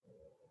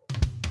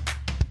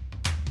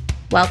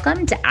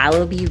Welcome to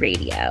Aloe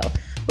Radio,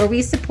 where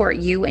we support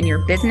you in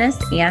your business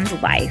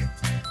and life.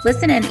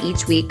 Listen in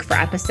each week for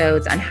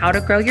episodes on how to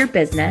grow your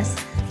business,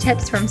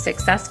 tips from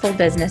successful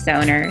business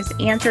owners,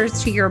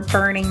 answers to your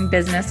burning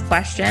business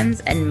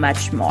questions, and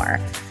much more.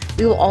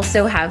 We will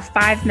also have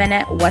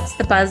 5-minute What's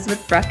the Buzz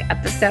with Brooke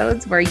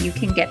episodes where you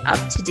can get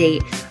up to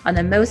date on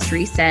the most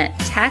recent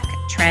tech,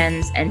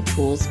 trends, and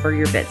tools for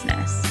your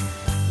business.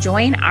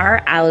 Join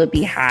our Aloe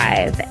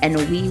Hive, and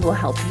we will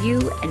help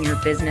you and your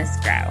business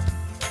grow.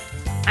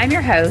 I'm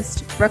your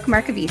host, Brooke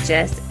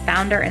Markovichis,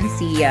 founder and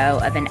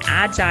CEO of an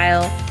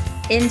agile,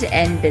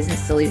 end-to-end business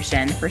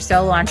solution for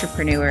solo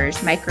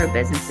entrepreneurs, micro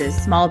businesses,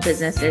 small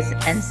businesses,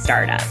 and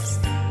startups.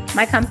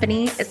 My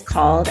company is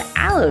called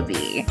Aloe.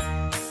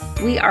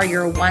 We are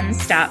your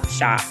one-stop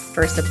shop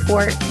for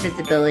support,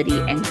 visibility,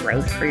 and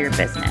growth for your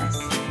business.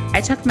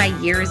 I took my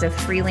years of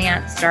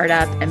freelance,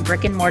 startup, and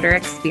brick-and-mortar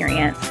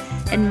experience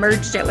and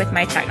merged it with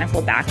my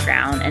technical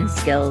background and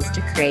skills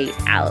to create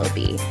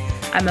Aloe.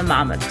 I'm a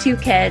mom of 2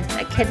 kids,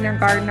 a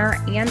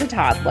kindergartner, and a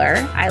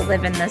toddler. I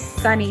live in the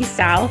sunny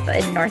South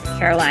in North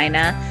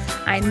Carolina.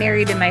 I'm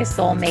married to my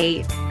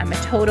soulmate. I'm a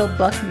total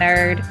book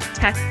nerd,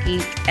 tech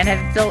geek, and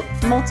have built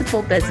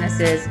multiple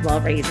businesses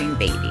while raising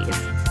babies.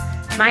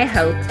 My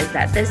hope is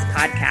that this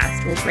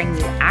podcast will bring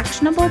you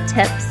actionable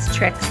tips,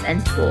 tricks,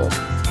 and tools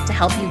to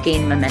help you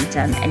gain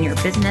momentum in your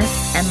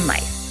business and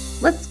life.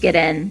 Let's get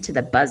into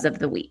the buzz of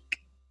the week.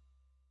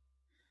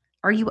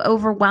 Are you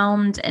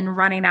overwhelmed and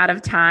running out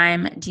of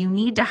time? Do you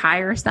need to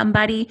hire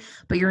somebody,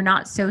 but you're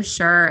not so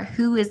sure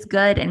who is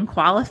good and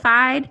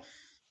qualified?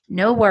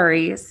 No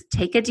worries.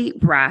 Take a deep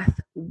breath.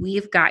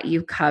 We've got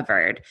you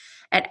covered.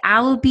 At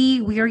Aloe,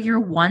 we are your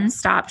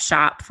one-stop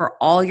shop for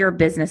all your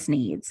business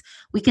needs.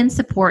 We can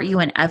support you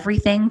in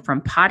everything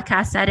from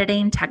podcast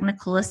editing,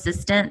 technical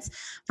assistance,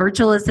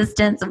 virtual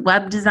assistants,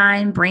 web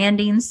design,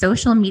 branding,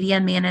 social media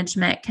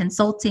management,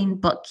 consulting,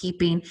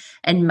 bookkeeping,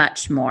 and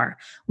much more.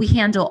 We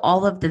handle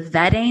all of the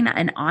vetting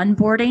and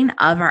onboarding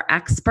of our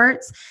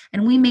experts,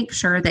 and we make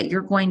sure that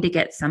you're going to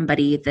get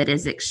somebody that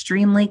is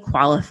extremely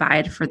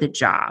qualified for the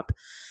job.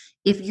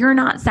 If you're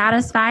not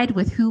satisfied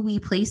with who we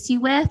place you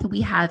with,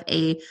 we have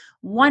a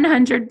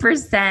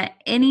 100%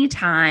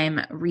 anytime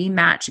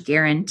rematch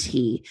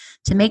guarantee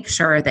to make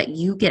sure that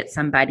you get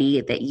somebody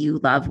that you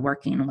love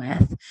working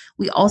with.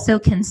 We also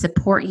can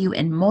support you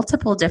in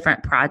multiple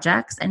different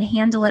projects and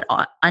handle it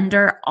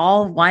under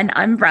all one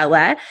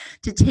umbrella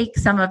to take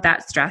some of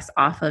that stress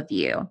off of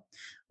you.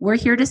 We're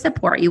here to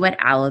support you at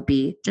Aloe.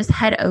 Just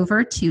head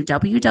over to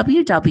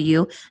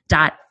www.aloe.com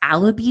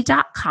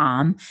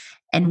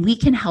and we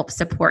can help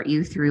support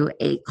you through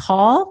a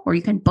call, or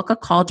you can book a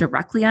call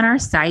directly on our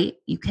site.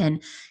 You can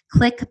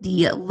click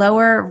the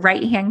lower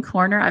right-hand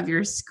corner of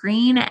your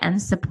screen and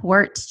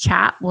support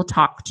chat will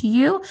talk to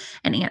you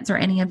and answer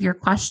any of your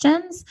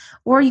questions.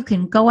 Or you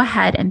can go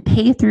ahead and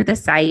pay through the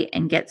site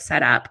and get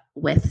set up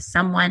with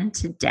someone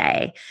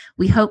today.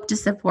 We hope to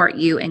support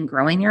you in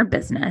growing your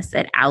business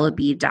at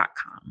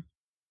aloe.com.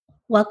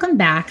 Welcome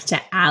back to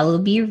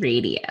Aloe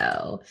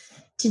Radio.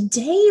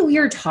 Today we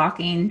are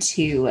talking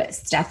to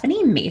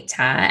Stephanie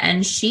Mehta,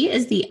 and she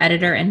is the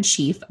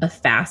editor-in-chief of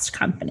Fast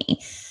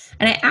Company.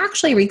 And I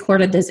actually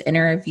recorded this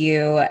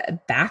interview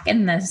back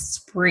in the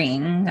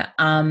spring,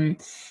 and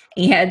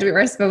we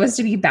were supposed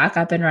to be back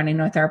up and running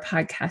with our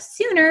podcast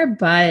sooner,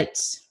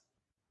 but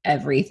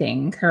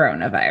everything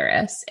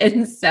coronavirus.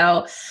 And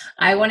so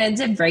I wanted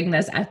to bring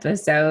this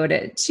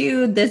episode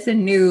to this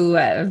new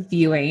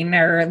viewing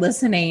or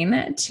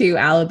listening to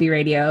Aloe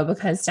Radio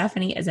because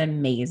Stephanie is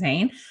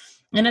amazing.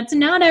 And it's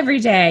not every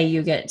day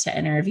you get to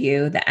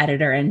interview the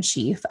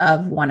editor-in-chief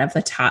of one of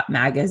the top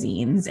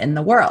magazines in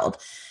the world.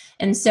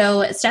 And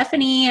so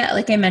Stephanie,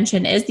 like I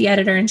mentioned, is the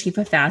editor-in-chief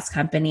of Fast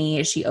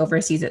Company. She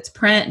oversees its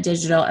print,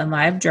 digital, and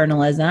live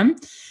journalism.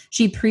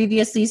 She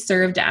previously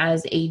served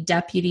as a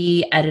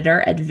deputy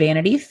editor at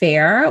Vanity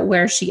Fair,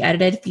 where she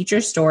edited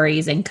feature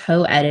stories and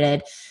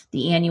co-edited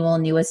the annual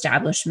New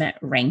Establishment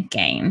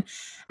ranking.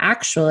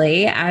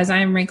 Actually, as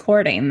I'm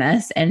recording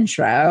this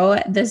intro,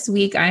 this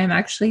week I am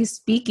actually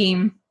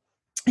speaking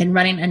and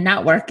running a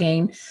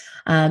networking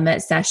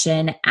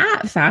session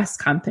at Fast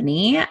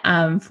Company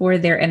for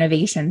their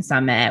Innovation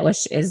Summit,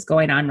 which is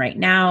going on right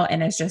now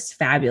and is just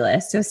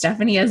fabulous. So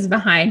Stephanie is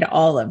behind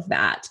all of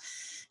that.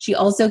 She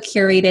also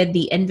curated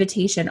the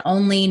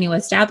invitation-only New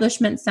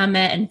Establishment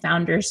Summit and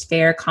Founders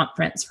Fair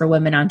Conference for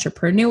Women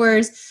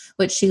Entrepreneurs,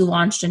 which she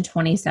launched in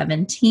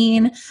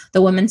 2017.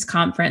 The Women's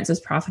Conference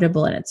was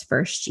profitable in its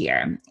first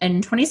year.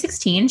 In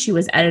 2016, she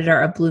was editor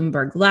of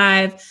Bloomberg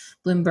Live,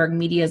 Bloomberg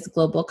Media's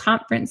global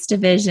conference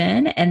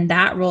division. In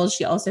that role,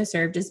 she also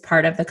served as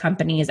part of the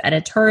company's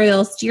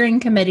editorial steering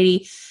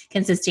committee,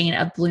 consisting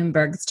of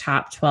Bloomberg's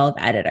top 12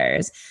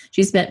 editors.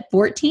 She spent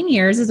 14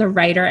 years as a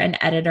writer and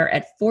editor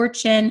at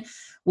Fortune,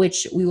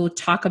 which we will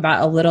talk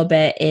about a little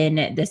bit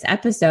in this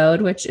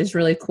episode, which is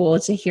really cool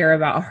to hear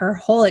about her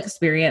whole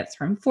experience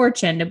from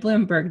Fortune to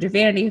Bloomberg to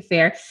Vanity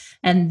Fair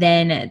and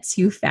then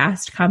to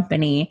Fast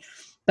Company.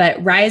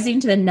 but rising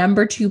to the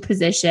number 2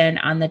 position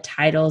on the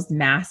title's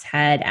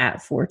masthead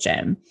at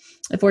Fortune.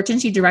 At Fortune,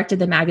 she directed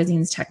the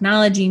magazine's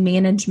technology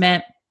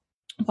management,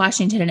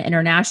 Washington and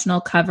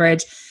international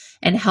coverage,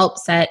 and helped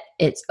set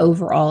its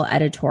overall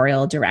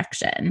editorial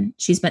direction.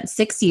 She spent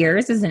 6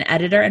 years as an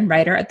editor and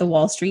writer at the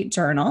Wall Street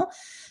Journal.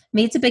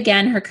 Meta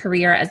began her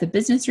career as a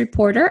business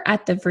reporter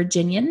at the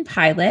Virginian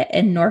Pilot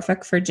in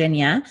Norfolk,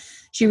 Virginia.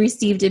 She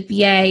received a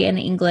BA in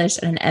English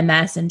and an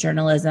MS in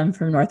journalism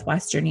from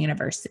Northwestern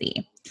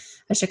University.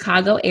 A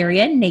Chicago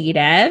area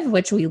native,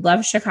 which we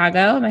love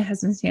Chicago. My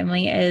husband's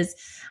family is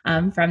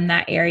from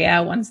that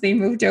area once they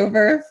moved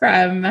over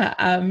from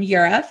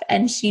Europe.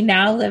 And she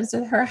now lives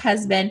with her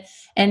husband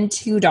and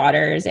 2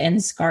 daughters in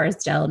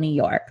Scarsdale, New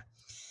York.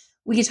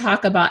 We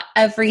talk about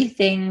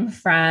everything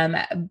from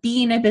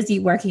being a busy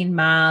working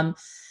mom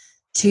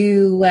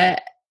to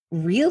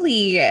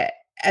really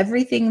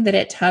everything that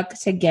it took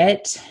to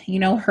get,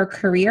 her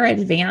career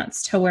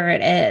advanced to where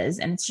it is.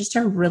 And it's just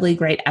a really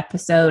great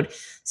episode.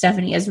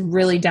 Stephanie is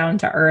really down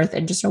to earth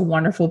and just a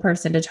wonderful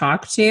person to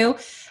talk to.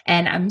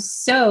 And I'm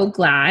so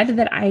glad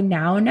that I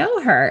now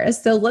know her.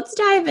 So let's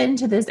dive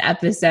into this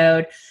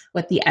episode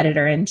with the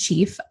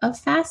editor-in-chief of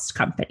Fast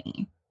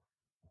Company.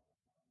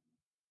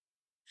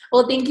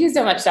 Well, thank you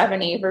so much,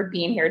 Stephanie, for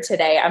being here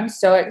today. I'm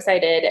so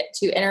excited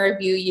to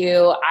interview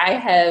you. I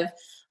have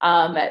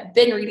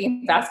been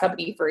reading Fast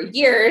Company for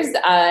years,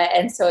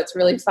 and so it's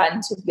really fun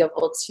to be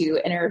able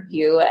to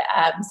interview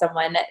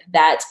someone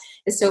that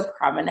is so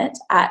prominent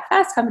at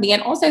Fast Company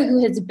and also who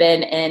has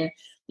been in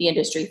the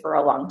industry for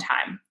a long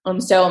time.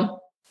 So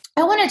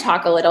I want to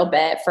talk a little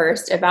bit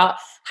first about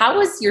how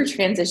was your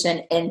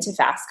transition into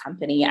Fast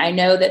Company? I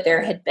know that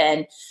there had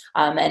been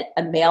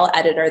a male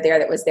editor there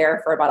that was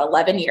there for about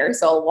 11 years,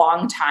 so a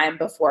long time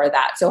before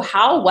that. So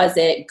how was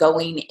it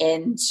going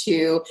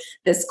into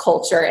this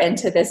culture,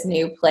 into this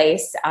new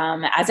place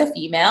as a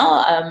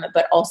female,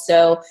 but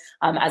also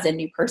as a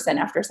new person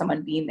after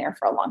someone being there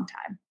for a long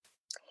time?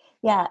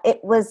 Yeah,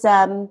 it was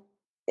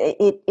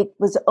it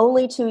was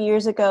only 2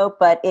 years ago,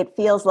 but it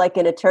feels like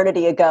an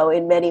eternity ago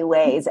in many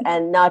ways,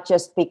 and not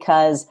just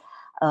because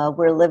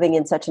we're living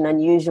in such an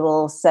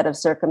unusual set of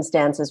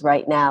circumstances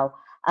right now.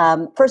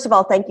 First of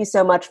all, thank you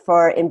so much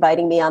for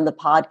inviting me on the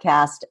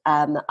podcast.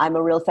 I'm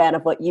a real fan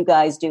of what you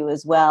guys do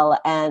as well,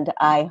 and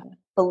I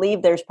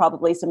believe there's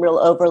probably some real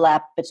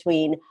overlap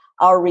between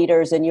our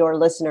readers and your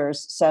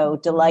listeners, so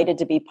delighted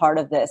to be part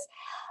of this.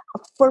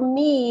 For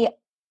me,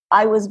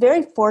 I was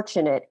very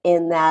fortunate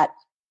in that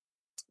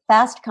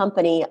Fast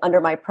Company,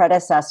 under my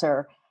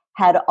predecessor,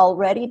 had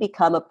already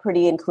become a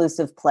pretty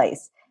inclusive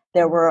place.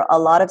 There were a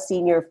lot of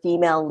senior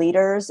female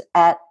leaders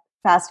at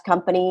Fast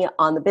Company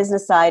on the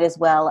business side as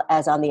well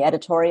as on the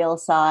editorial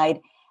side.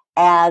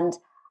 And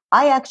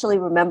I actually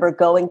remember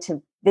going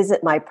to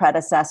visit my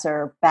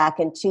predecessor back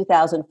in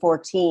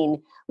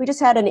 2014. We just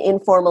had an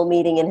informal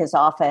meeting in his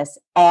office,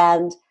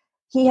 and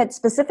he had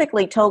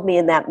specifically told me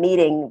in that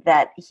meeting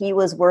that he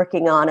was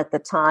working on, at the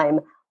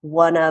time,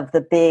 one of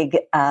the big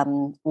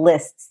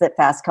lists that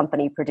Fast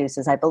Company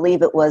produces. I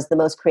believe it was the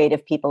most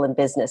creative people in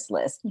business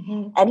list.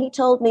 Mm-hmm. And he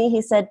told me,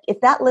 he said, if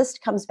that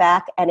list comes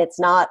back and it's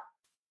not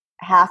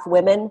half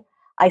women,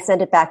 I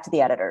send it back to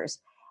the editors.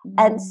 Mm-hmm.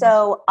 And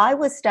so I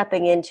was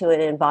stepping into an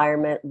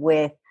environment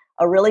with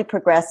a really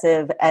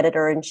progressive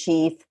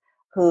editor-in-chief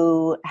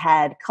who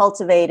had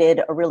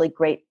cultivated a really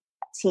great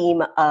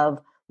team of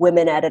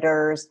women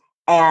editors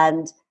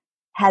and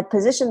had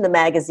positioned the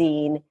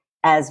magazine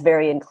as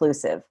very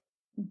inclusive.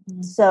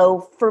 Mm-hmm.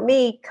 So for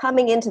me,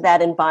 coming into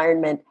that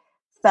environment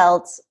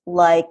felt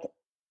like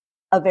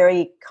a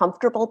very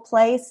comfortable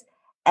place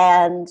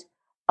and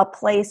a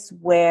place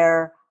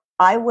where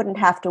I wouldn't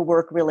have to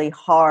work really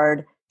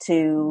hard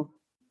to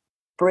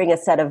bring a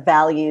set of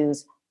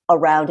values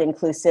around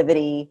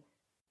inclusivity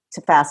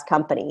to Fast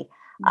Company.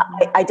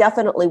 Mm-hmm. I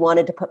definitely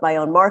wanted to put my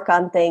own mark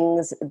on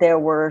things. There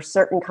were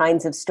certain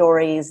kinds of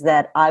stories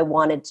that I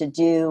wanted to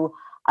do.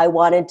 I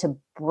wanted to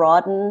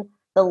broaden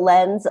the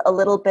lens a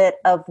little bit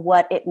of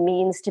what it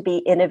means to be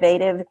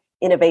innovative.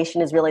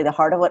 Innovation is really the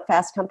heart of what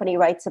Fast Company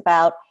writes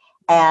about.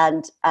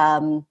 And,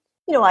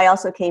 I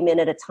also came in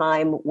at a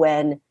time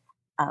when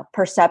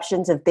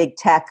perceptions of big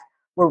tech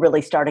were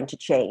really starting to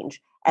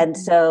change. And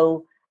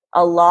so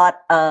a lot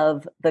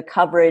of the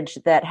coverage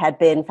that had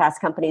been Fast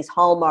Company's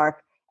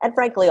hallmark, and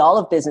frankly, all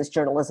of business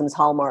journalism's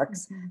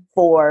hallmarks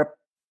for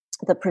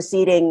the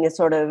preceding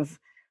sort of,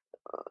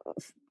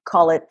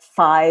 call it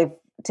 5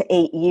 to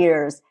 8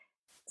 years,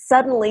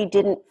 suddenly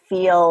didn't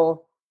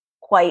feel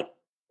quite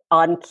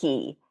on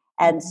key.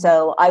 And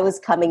so I was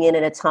coming in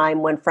at a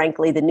time when,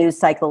 frankly, the news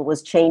cycle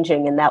was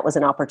changing, and that was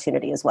an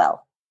opportunity as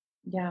well.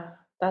 Yeah,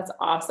 that's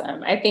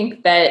awesome. I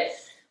think that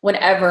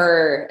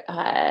whenever,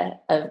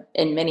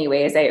 in many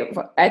ways,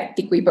 I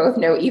think we both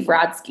know Eve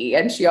Rodsky,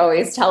 and she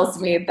always tells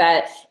me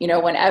that,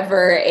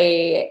 whenever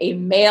a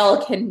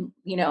male can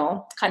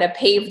kind of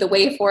pave the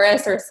way for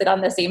us or sit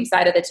on the same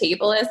side of the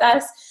table as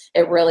us.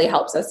 It really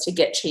helps us to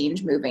get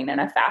change moving in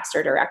a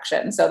faster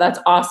direction. So that's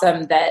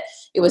awesome that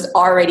it was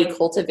already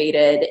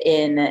cultivated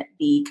in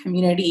the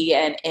community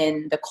and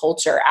in the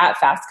culture at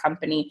Fast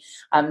Company.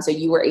 So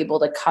you were able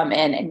to come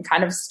in and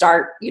kind of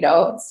start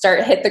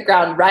hit the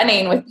ground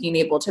running with being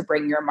able to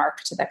bring your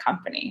mark to the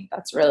company.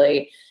 That's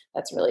really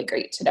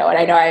great to know. And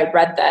I know I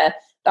read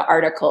the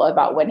article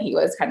about when he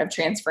was kind of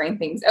transferring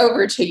things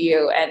over to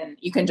you, and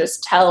you can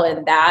just tell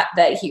in that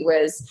he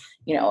was,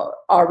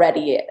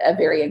 already a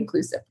very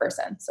inclusive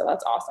person. So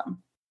that's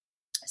awesome.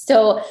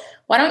 So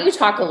why don't you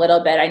talk a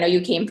little bit? I know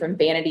you came from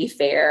Vanity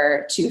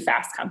Fair to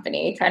Fast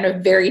Company, kind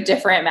of very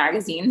different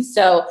magazines.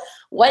 So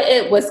what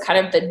was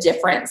kind of the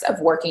difference of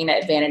working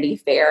at Vanity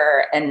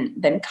Fair and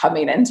then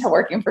coming into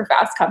working for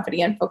Fast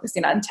Company and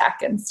focusing on tech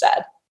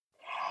instead?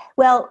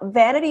 Well,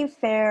 Vanity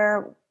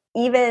Fair,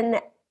 even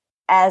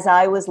as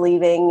I was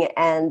leaving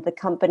and the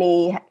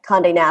company,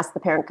 Condé Nast, the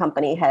parent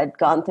company, had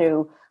gone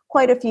through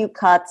quite a few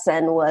cuts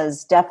and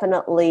was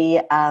definitely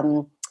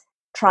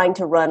trying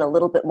to run a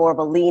little bit more of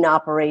a lean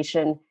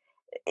operation.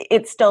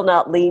 It's still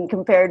not lean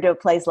compared to a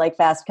place like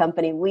Fast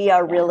Company. We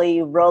are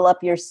really roll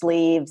up your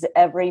sleeves.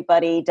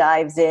 Everybody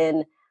dives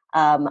in.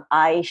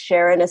 I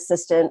share an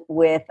assistant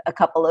with a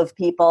couple of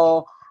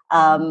people.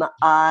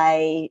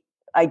 I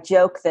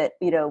joke that,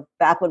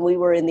 back when we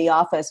were in the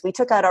office, we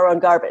took out our own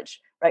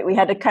garbage, right? We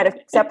had to kind of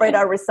separate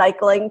our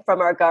recycling from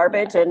our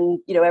garbage. And,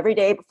 every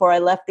day before I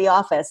left the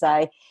office,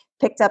 I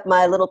picked up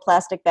my little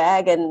plastic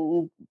bag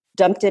and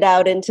dumped it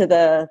out into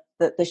the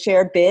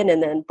shared bin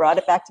and then brought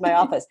it back to my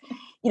office.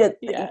 You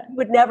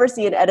would never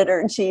see an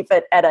editor-in-chief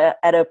at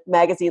a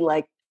magazine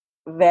like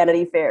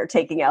Vanity Fair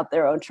taking out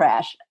their own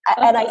trash.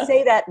 And I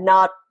say that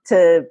not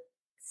to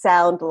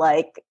sound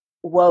like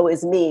woe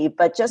is me,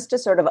 but just to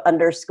sort of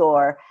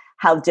underscore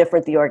how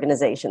different the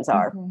organizations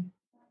are. Mm-hmm.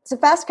 So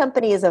Fast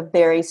Company is a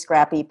very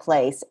scrappy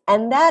place,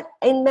 and that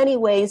in many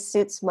ways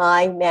suits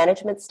my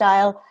management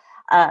style.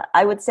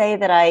 I would say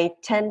that I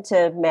tend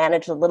to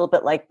manage a little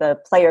bit like the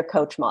player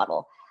coach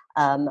model.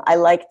 I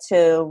like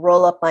to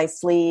roll up my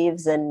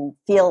sleeves and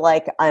feel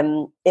like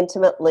I'm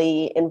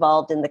intimately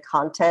involved in the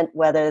content,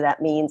 whether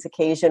that means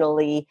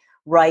occasionally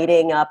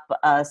writing up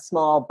a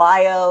small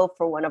bio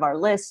for one of our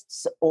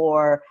lists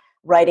or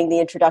writing the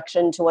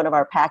introduction to one of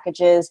our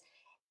packages,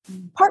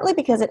 partly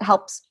because it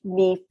helps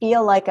me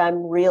feel like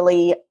I'm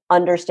really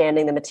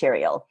understanding the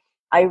material.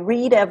 I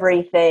read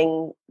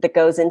everything that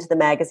goes into the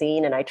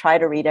magazine, and I try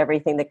to read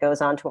everything that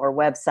goes onto our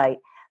website.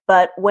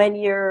 But when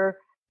you're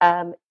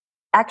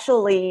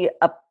actually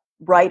a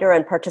writer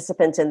and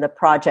participant in the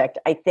project,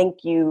 I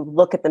think you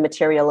look at the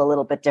material a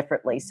little bit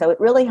differently. So it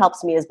really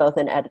helps me as both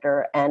an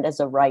editor and as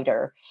a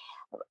writer.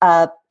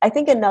 I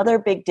think another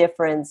big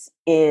difference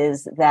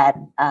is that,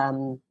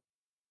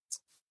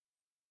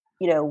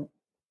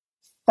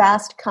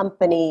 Fast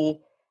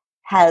Company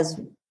has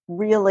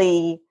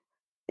really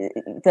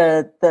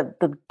the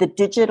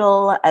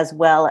digital as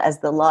well as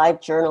the live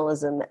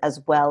journalism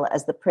as well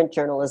as the print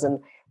journalism.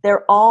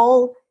 They're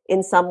all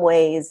in some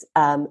ways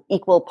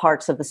equal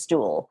parts of the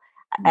stool.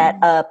 Mm-hmm. At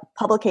a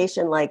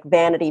publication like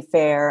Vanity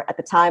Fair, at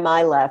the time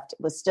I left,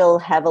 it was still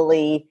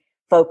heavily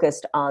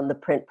focused on the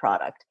print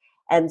product.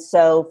 And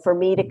so for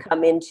me to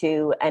come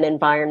into an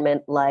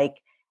environment like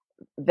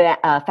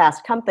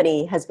Fast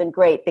Company has been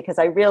great, because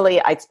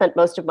I'd spent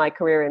most of my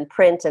career in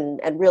print and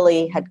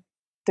really had,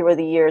 through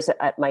the years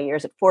at my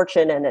years at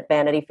Fortune and at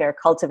Vanity Fair,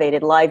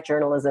 cultivated live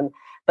journalism.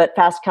 But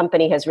Fast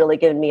Company has really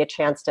given me a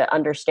chance to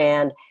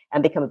understand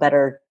and become a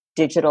better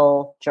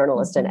digital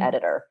journalist and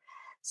editor.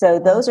 So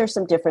those are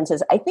some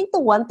differences. I think the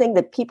one thing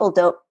that people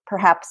don't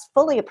perhaps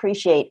fully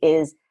appreciate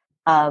is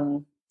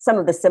some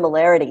of the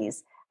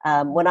similarities.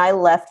 When I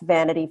left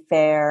Vanity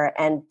Fair,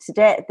 and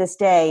this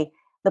day,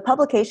 the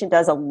publication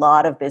does a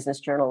lot of business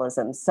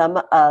journalism.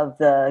 Some of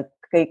the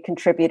great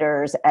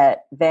contributors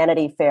at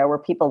Vanity Fair were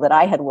people that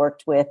I had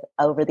worked with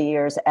over the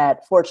years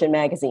at Fortune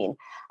magazine.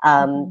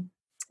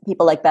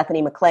 People like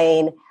Bethany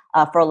McLean,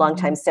 for a long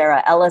time,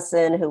 Sarah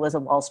Ellison, who was a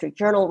Wall Street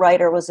Journal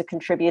writer, was a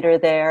contributor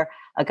there,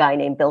 a guy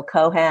named Bill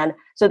Cohan.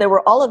 So there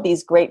were all of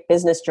these great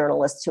business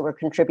journalists who were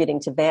contributing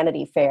to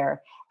Vanity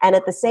Fair. And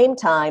at the same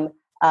time,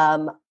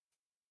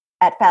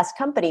 at Fast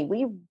Company,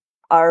 we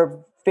are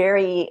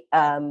very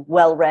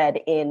well read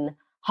in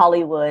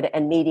Hollywood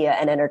and media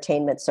and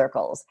entertainment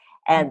circles.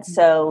 And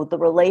so the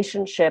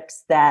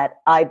relationships that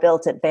I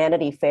built at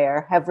Vanity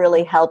Fair have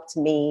really helped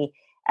me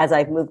as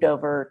I've moved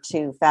over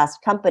to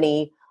Fast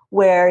Company,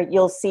 where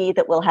you'll see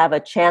that we'll have a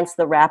Chance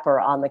the Rapper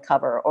on the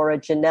cover or a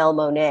Janelle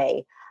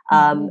Monáe.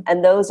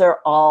 And those are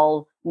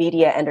all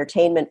media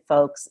entertainment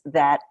folks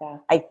that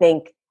I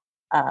think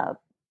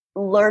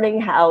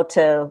learning how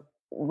to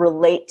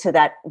relate to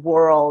that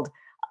world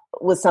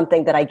was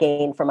something that I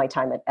gained from my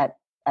time at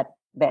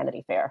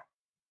Vanity Fair.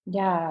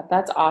 Yeah,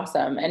 that's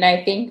awesome. And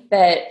I think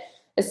that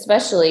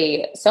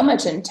especially so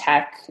much in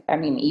tech, I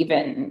mean,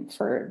 even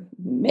for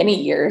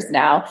many years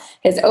now,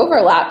 has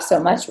overlapped so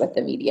much with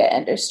the media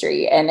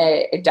industry. And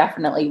it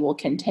definitely will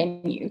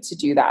continue to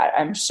do that,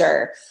 I'm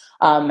sure.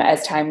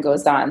 as time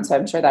goes on. So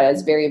I'm sure that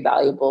is very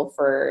valuable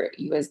for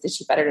you as the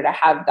chief editor to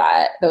have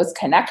those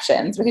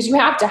connections, because you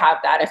have to have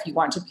that if you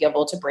want to be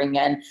able to bring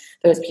in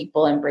those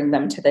people and bring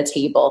them to the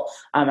table.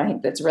 I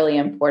think that's really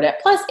important.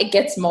 Plus, it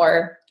gets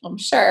more, I'm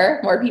sure,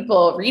 more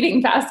people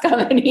reading Fast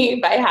Company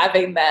by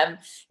having them,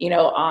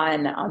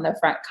 on the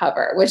front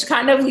cover, which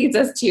kind of leads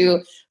us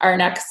to our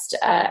next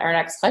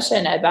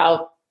question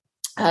about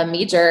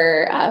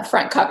major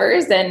front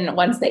covers and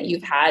ones that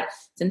you've had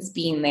since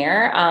being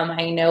there.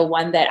 I know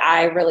one that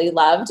I really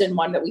loved and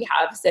one that we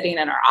have sitting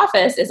in our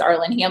office is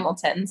Arlan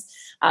Hamilton's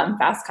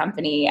Fast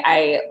Company.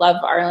 I love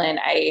Arlan.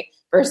 I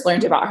first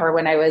learned about her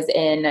when I was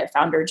in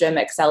Founder Gym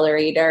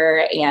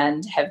Accelerator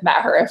and have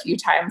met her a few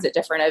times at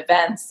different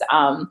events.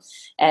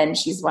 And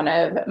she's one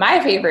of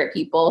my favorite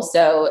people.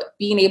 So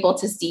being able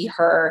to see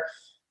her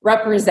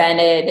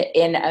represented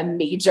in a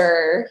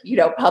major,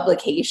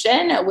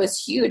 publication was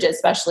huge,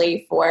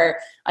 especially for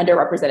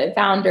underrepresented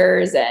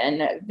founders and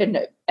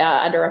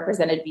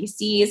underrepresented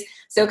VCs.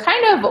 So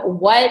kind of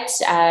what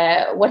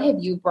have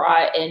you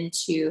brought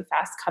into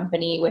Fast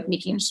Company with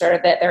making sure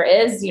that there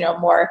is,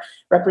 more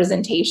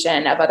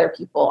representation of other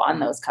people on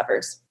those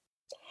covers?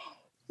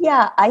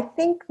 Yeah, I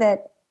think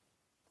that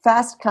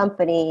Fast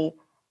Company,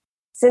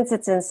 since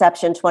its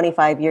inception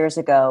 25 years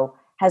ago,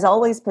 has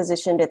always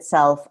positioned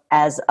itself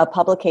as a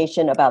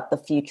publication about the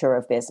future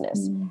of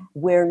business.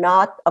 We're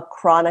not a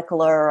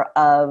chronicler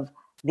of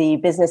the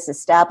business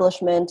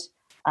establishment.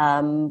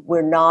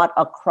 We're not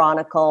a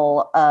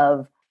chronicle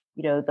of,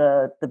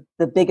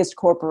 the biggest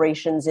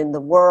corporations in the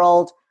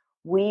world.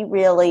 We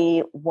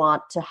really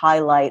want to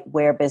highlight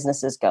where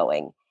business is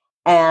going.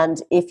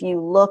 And if you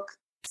look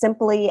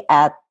simply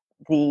at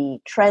the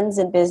trends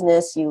in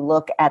business, you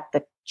look at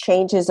the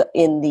changes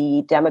in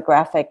the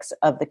demographics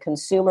of the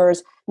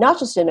consumers, not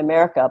just in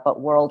America,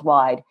 but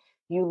worldwide.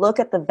 You look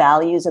at the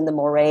values and the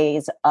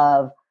mores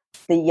of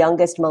the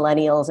youngest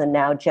millennials and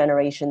now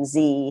Generation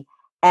Z,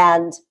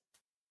 and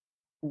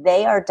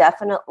they are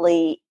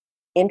definitely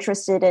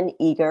interested and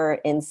eager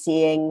in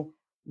seeing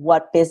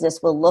what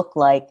business will look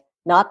like,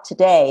 not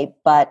today,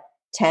 but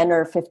 10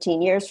 or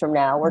 15 years from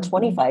now or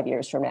 25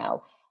 years from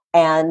now.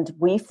 And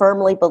we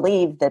firmly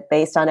believe that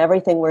based on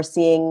everything we're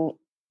seeing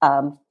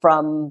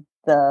from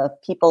the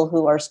people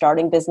who are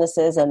starting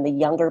businesses and the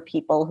younger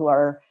people who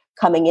are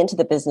coming into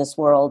the business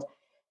world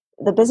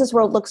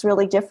looks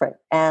really different.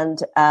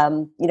 And,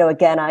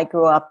 again, I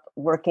grew up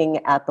working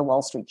at the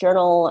Wall Street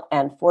Journal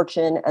and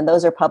Fortune, and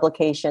those are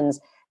publications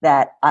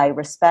that I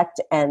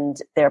respect, and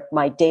they're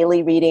my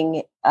daily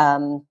reading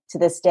to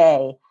this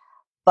day.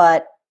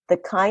 But the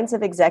kinds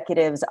of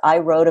executives I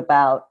wrote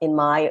about in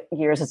my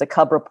years as a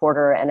cub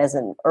reporter and as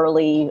an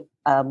early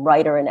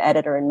writer and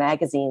editor in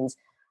magazines,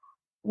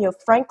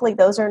 frankly,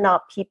 those are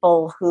not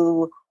people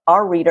who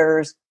our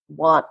readers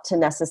want to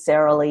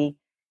necessarily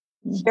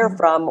hear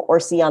from or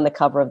see on the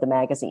cover of the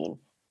magazine.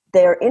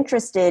 They're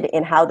interested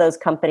in how those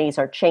companies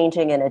are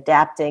changing and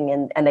adapting,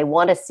 and they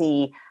want to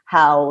see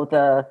how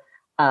the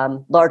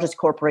largest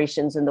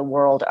corporations in the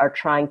world are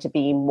trying to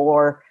be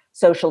more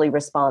socially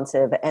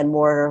responsive and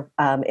more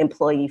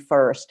employee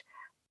first.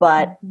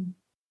 But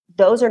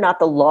those are not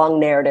the long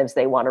narratives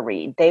they want to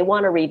read. They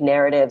want to read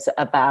narratives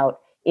about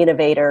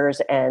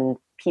innovators and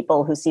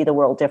people who see the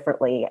world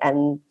differently.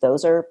 And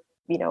those are,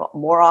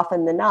 more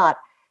often than not,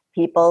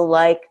 people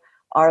like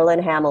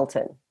Arlan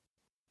Hamilton.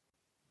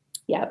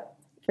 Yep,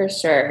 for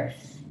sure.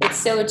 It's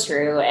so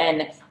true.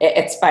 And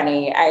it's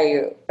funny.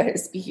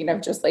 Speaking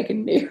of just like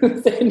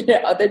news and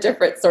other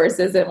different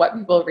sources and what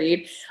people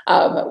read,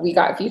 we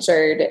got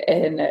featured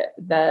in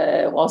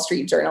the Wall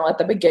Street Journal at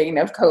the beginning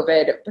of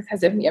COVID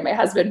because of me and my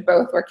husband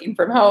both working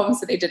from home.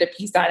 So they did a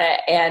piece on it.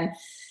 And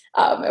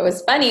it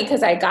was funny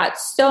because I got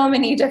so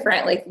many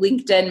different like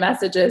LinkedIn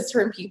messages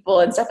from people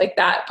and stuff like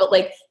that, but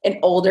like an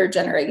older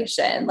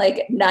generation,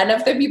 like none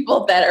of the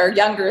people that are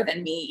younger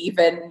than me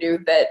even knew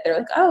that. They're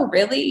like, oh,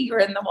 really? You're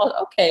in the world?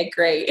 Okay,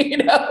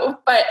 great.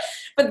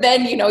 But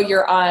then,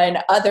 you're on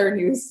other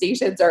news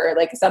stations or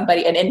like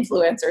an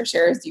influencer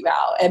shares you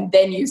out. And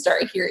then you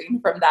start hearing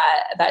from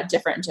that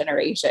different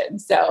generation.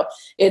 So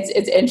it's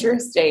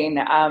interesting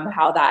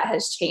how that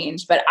has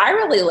changed. But I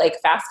really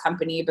like Fast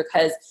Company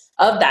because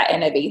of that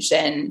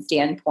innovation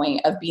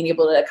standpoint of being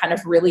able to kind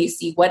of really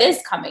see what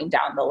is coming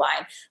down the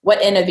line,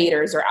 what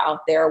innovators are out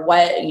there,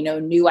 what,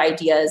 new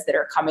ideas that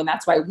are coming.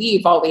 That's why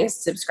we've always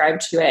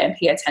subscribed to it and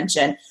pay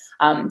attention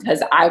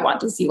because I want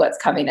to see what's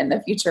coming in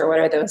the future. What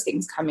are those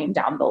things coming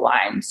down the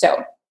line?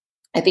 So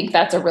I think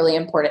that's a really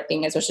important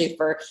thing, especially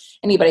for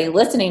anybody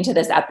listening to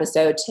this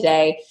episode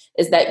today,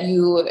 is that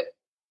you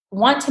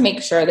want to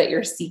make sure that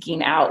you're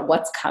seeking out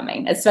what's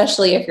coming,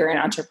 especially if you're an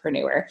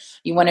entrepreneur.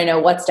 You want to know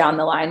what's down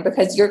the line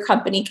because your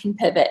company can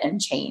pivot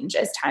and change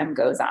as time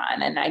goes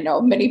on. And I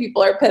know many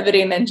people are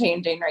pivoting and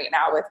changing right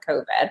now with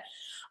COVID.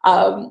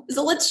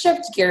 So let's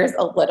shift gears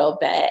a little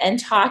bit and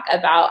talk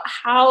about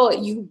how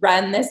you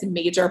run this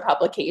major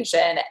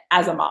publication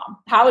as a mom.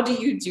 How do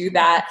you do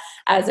that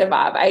as a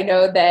mom? I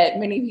know that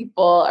many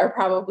people are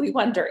probably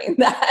wondering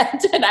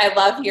that, and I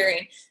love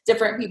hearing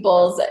different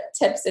people's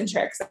tips and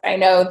tricks. I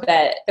know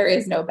that there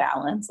is no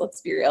balance.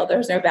 Let's be real.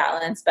 There's no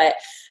balance, but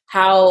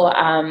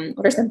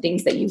what are some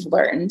things that you've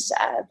learned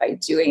by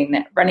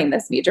running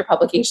this major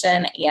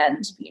publication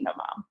and being a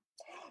mom?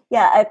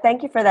 Yeah,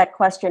 thank you for that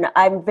question.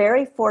 I'm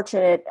very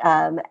fortunate,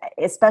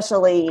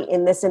 especially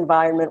in this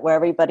environment where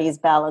everybody's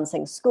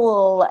balancing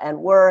school and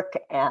work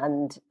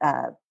and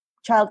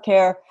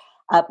childcare.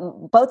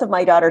 Both of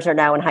my daughters are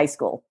now in high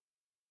school,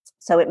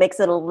 so it makes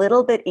it a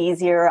little bit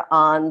easier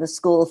on the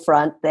school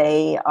front.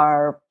 They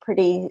are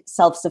pretty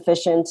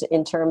self-sufficient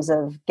in terms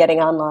of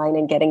getting online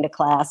and getting to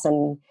class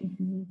and,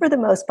 for the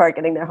most part,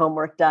 getting their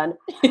homework done.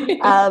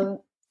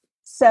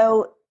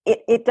 So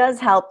it does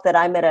help that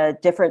I'm at a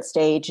different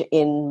stage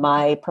in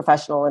my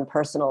professional and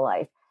personal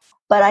life.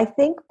 But I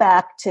think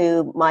back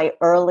to my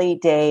early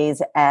days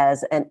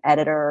as an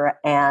editor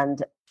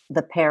and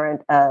the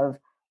parent of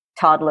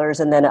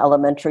toddlers and then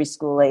elementary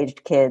school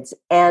aged kids.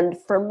 And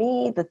for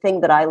me, the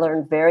thing that I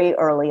learned very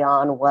early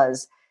on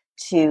was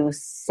to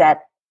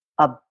set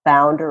a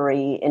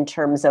boundary in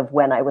terms of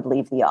when I would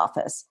leave the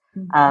office.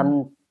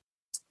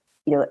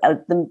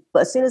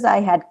 As soon as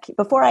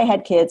before I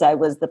had kids, I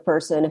was the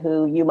person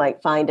who you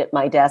might find at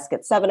my desk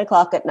at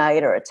 7:00 at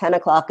night or at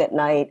 10:00 at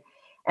night.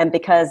 And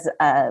because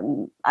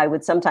I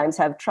would sometimes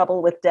have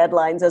trouble with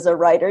deadlines as a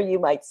writer, you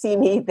might see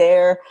me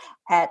there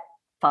at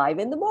 5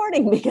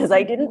 a.m. because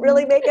I didn't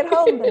really make it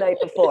home the night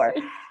before.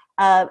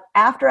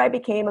 After I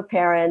became a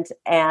parent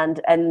and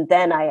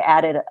then I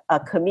added a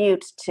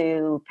commute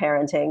to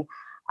parenting,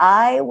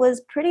 I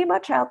was pretty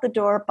much out the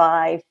door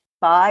by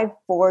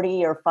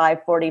 5:40 or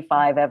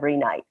 5:45 every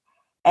night.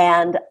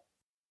 And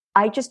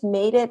I just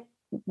made it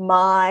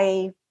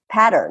my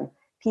pattern.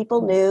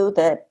 People knew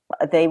that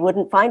they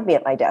wouldn't find me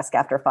at my desk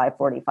after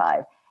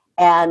 5:45,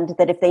 and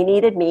that if they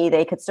needed me,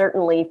 they could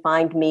certainly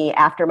find me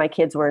after my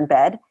kids were in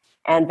bed.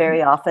 And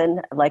very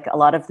often, like a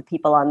lot of the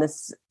people on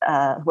this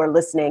who are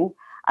listening,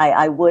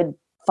 I would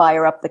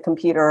fire up the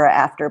computer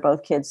after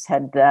both kids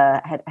had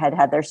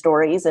their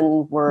stories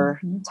and were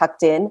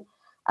tucked in.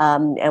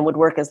 And would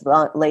work as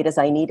late as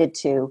I needed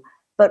to.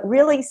 But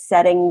really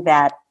setting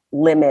that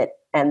limit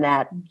and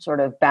that sort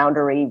of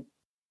boundary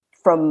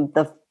from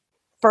the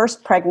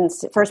first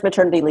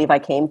maternity leave I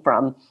came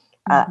from,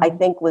 I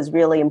think was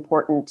really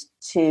important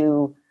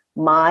to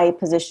my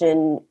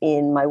position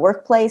in my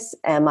workplace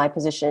and my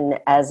position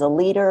as a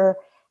leader.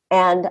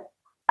 And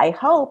I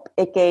hope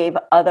it gave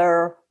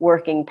other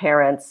working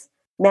parents,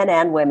 men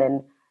and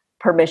women,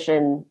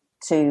 permission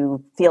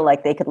to feel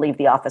like they could leave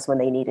the office when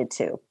they needed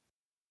to.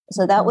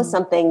 So that was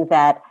something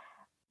that,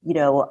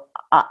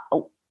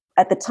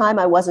 at the time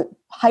I wasn't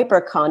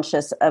hyper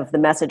conscious of the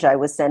message I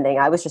was sending.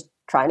 I was just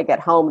trying to get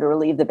home to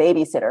relieve the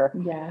babysitter.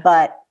 Yeah.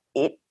 But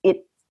it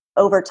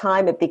over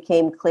time, it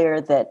became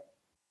clear that,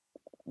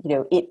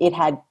 it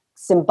had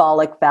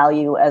symbolic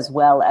value as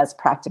well as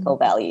practical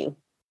value.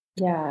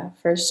 Yeah,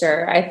 for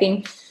sure. I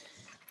think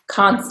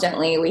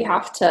constantly we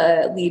have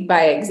to lead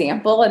by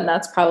example, and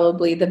that's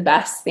probably the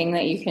best thing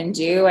that you can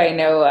do. I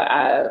know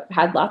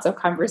had lots of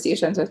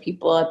conversations with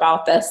people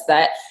about this,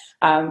 that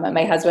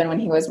my husband, when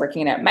he was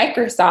working at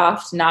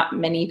Microsoft, not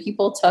many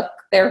people took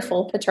their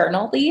full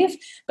paternal leave,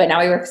 but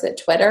now he works at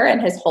Twitter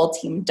and his whole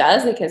team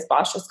does. Like his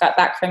boss just got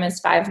back from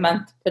his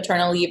 5-month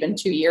paternal leave and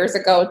 2 years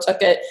ago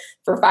took it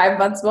for 5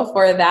 months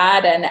before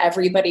that, and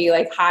everybody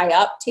like high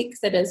up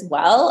takes it as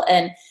well.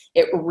 And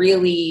it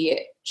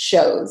really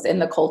shows in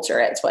the culture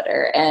at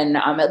Twitter, and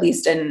at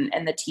least in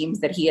the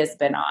teams that he has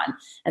been on.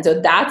 And so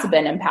that's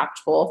been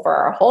impactful for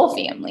our whole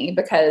family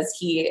because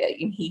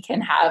he can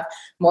have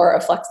more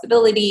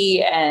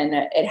flexibility and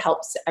it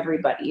helps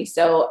everybody.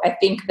 So I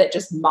think that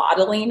just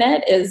modeling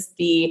it is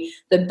the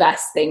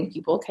best thing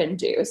people can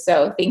do.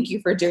 So thank you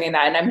for doing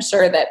that. And I'm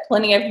sure that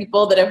plenty of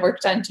people that have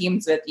worked on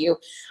teams with you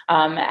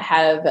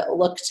have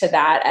looked to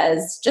that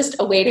as just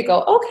a way to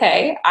go,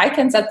 okay, I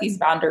can set these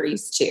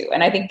boundaries too.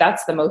 And I think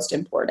that's the most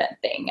important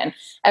thing. And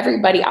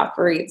everybody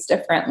operates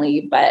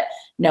differently, but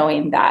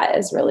knowing that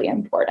is really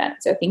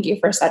important. So thank you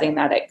for setting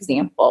that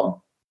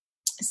example.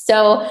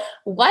 So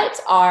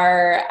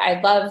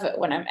I love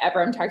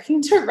whenever I'm talking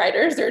to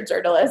writers or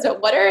journalists,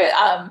 what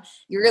are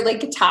your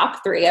like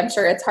top 3? I'm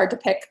sure it's hard to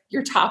pick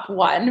your top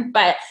 1,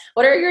 but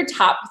what are your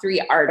top 3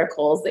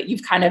 articles that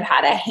you've kind of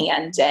had a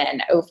hand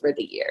in over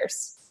the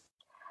years?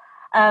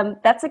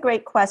 That's a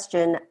great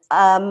question.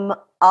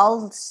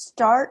 I'll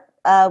start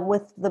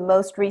with the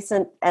most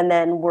recent and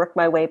then work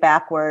my way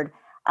backward.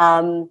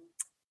 And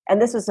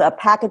this was a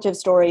package of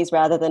stories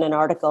rather than an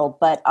article,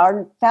 but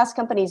our Fast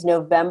Company's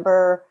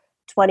November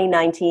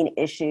 2019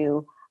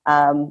 issue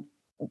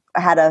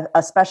had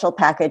a special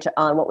package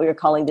on what we were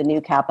calling the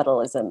new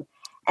capitalism.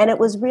 And it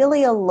was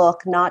really a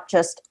look not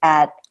just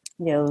at,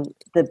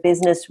 the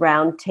business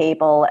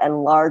roundtable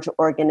and large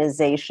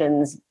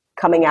organizations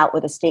coming out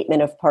with a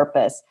statement of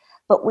purpose,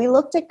 but we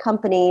looked at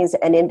companies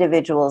and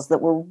individuals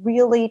that were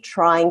really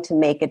trying to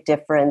make a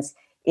difference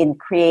in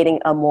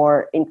creating a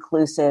more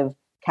inclusive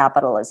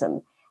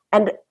capitalism.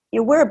 And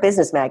we're a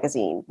business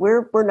magazine.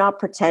 We're not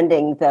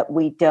pretending that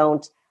we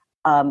don't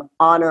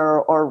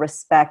honor or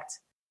respect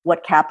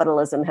what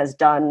capitalism has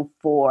done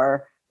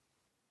for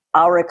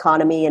our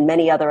economy and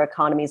many other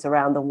economies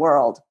around the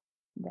world.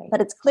 Right.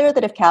 But it's clear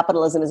that if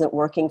capitalism isn't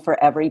working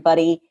for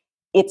everybody,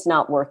 it's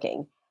not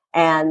working.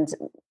 And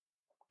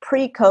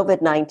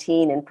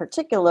pre-COVID-19 in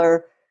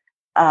particular,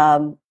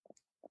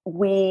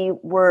 we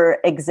were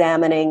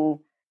examining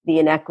the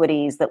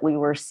inequities that we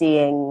were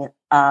seeing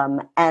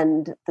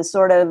and the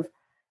sort of,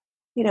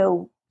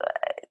 the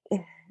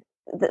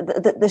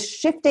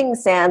shifting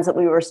sands that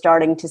we were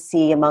starting to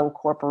see among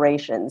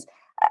corporations.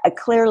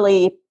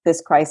 Clearly,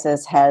 this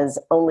crisis has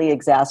only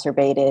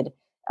exacerbated,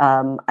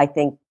 I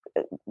think,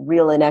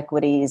 real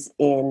inequities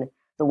in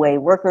the way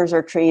workers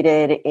are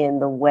treated, in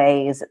the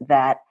ways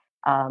that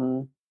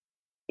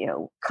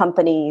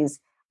companies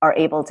are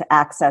able to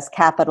access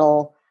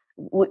capital.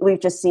 We've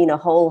just seen a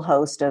whole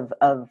host of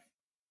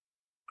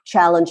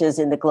challenges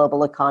in the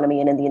global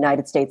economy and in the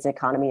United States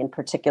economy in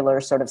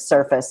particular sort of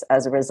surface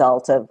as a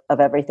result of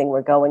everything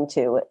we're going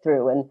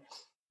through. And,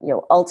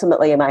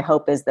 ultimately my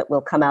hope is that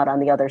we'll come out on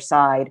the other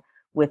side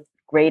with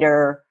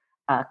greater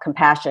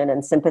compassion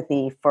and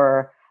sympathy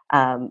for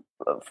the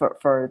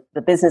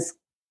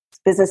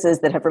businesses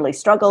that have really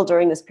struggled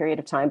during this period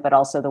of time, but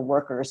also the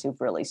workers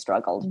who've really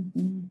struggled.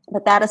 Mm-hmm.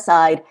 But that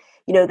aside,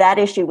 that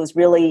issue was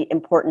really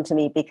important to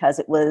me because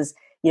it was,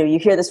 you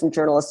hear this from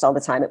journalists all the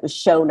time, it was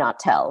show, not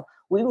tell.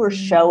 We were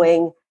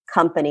showing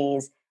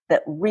companies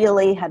that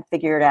really had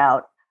figured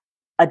out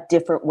a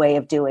different way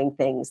of doing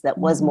things that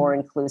was more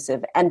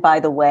inclusive. And by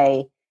the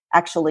way,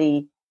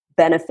 actually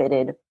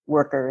benefited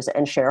workers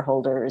and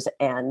shareholders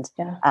and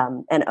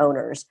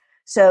owners.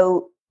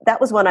 So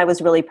that was one I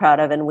was really proud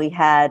of. And we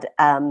had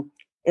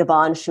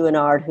Yvonne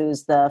Chouinard,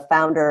 who's the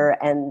founder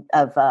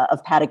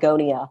of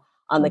Patagonia,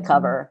 on the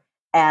cover.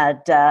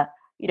 And,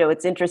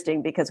 it's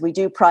interesting because we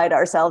do pride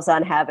ourselves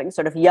on having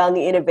sort of young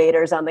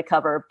innovators on the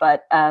cover,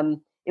 but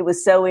it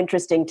was so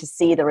interesting to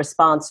see the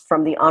response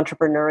from the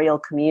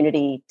entrepreneurial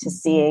community to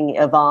seeing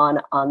Yvonne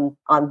on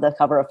the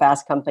cover of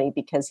Fast Company,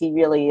 because he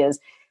really is,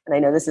 and I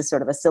know this is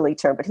sort of a silly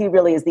term, but he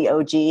really is the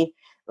OG,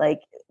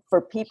 like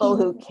for people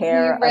who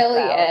care. He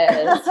really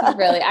is. He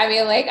really, I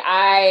mean, like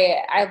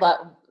I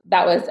love,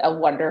 that was a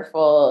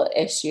wonderful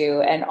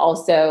issue. And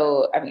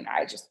also, I mean,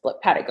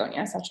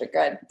 Patagonia is such a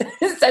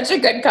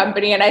good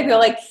company. And I feel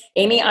like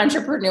any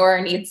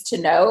entrepreneur needs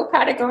to know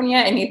Patagonia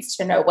and needs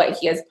to know what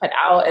he has put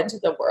out into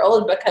the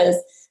world, because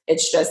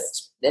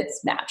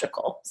it's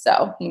magical.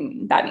 So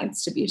that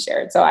needs to be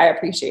shared. So I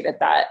appreciated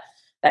that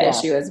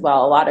issue as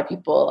well. A lot of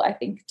people, I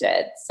think,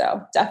 did.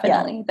 So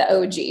definitely the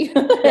OG.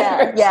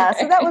 Yeah.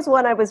 So that was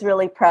one I was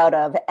really proud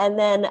of. And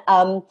then,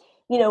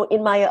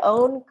 in my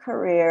own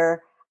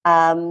career,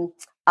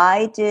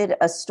 I did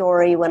a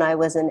story when I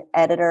was an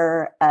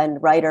editor and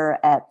writer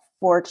at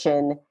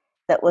Fortune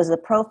that was the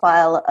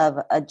profile of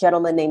a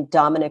gentleman named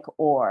Dominic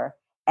Orr.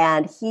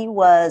 And he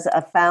was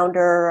a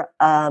founder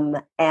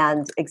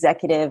and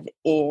executive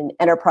in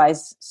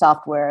enterprise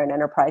software and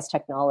enterprise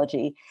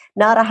technology.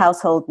 Not a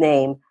household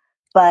name,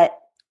 but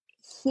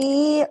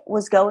he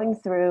was going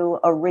through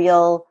a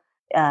real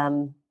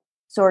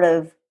sort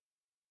of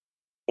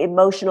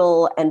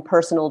emotional and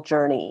personal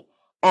journey,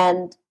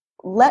 and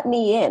let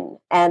me in.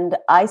 And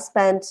I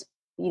spent,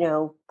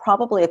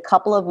 probably a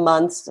couple of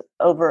months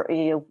over,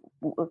 a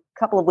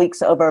couple of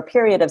weeks over a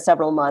period of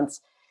several months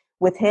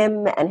with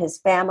him and his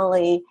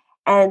family.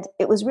 And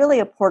it was really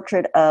a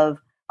portrait of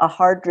a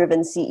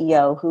hard-driven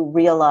CEO who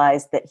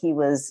realized that he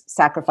was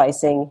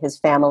sacrificing his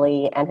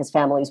family and his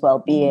family's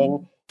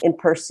well-being in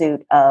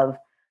pursuit of,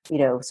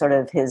 sort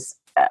of his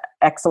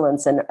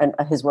excellence and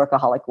his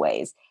workaholic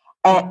ways.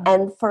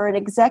 And for an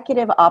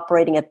executive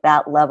operating at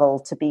that level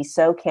to be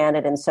so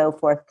candid and so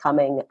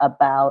forthcoming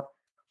about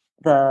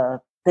the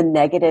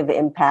negative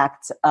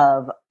impacts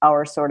of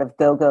our sort of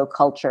go-go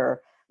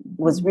culture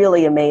was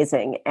really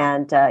amazing.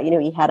 And,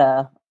 he had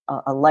a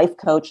life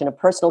coach and a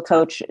personal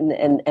coach, and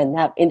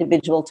that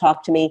individual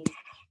talked to me.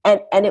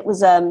 And it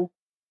was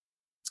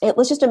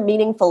just a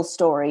meaningful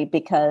story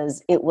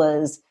because it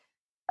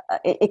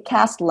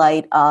cast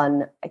light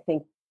on, I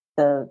think,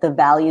 the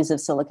values of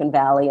Silicon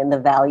Valley and the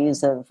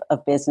values of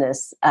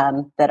business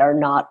that are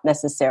not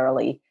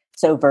necessarily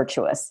so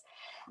virtuous.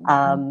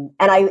 And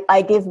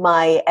I give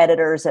my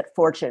editors at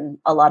Fortune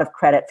a lot of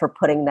credit for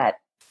putting that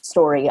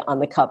story on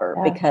the cover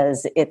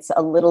because it's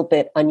a little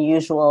bit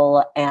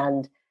unusual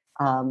and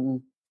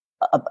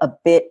a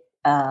bit,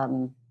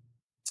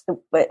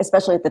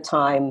 especially at the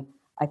time,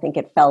 I think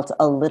it felt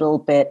a little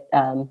bit,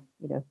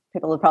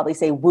 people would probably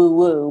say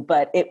woo-woo,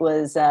 but it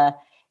was...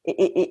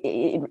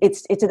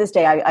 It's to this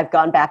day, I've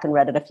gone back and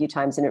read it a few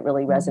times and it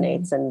really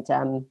resonates. And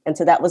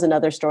so that was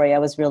another story I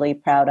was really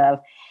proud of.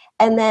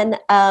 And then,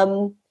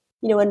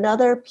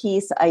 another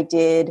piece I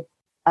did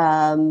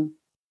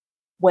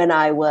when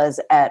I was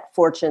at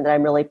Fortune that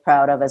I'm really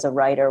proud of as a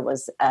writer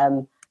was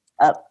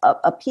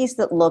a piece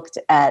that looked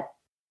at,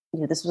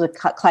 this was a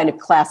kind of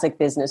classic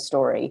business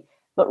story,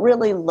 but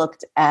really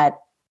looked at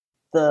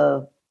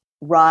the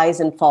rise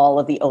and fall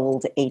of the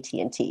old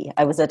AT&T.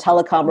 I was a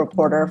telecom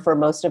reporter for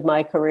most of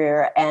my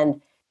career,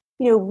 and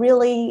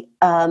really,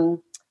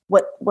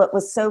 what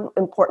was so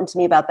important to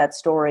me about that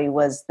story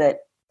was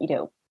that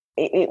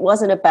it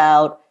wasn't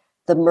about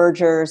the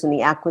mergers and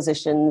the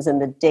acquisitions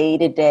and the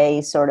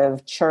day-to-day sort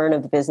of churn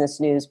of the business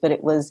news, but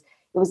it was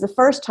the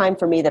first time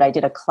for me that I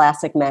did a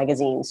classic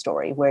magazine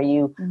story where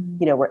you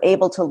were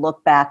able to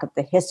look back at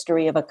the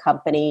history of a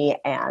company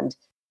and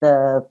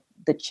the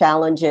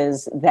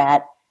challenges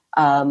that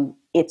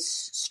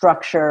its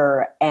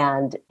structure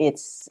and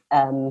its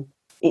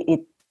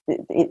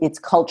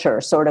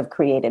culture sort of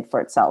created for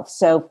itself.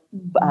 So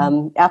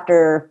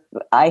after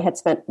I had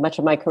spent much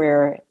of my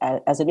career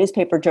as a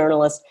newspaper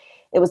journalist,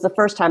 it was the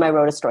first time I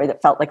wrote a story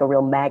that felt like a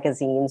real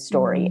magazine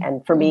story.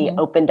 And for me,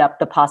 opened up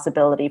the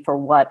possibility for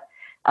what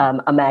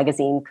a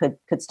magazine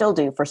could still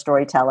do for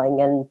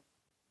storytelling. And,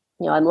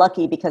 I'm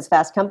lucky because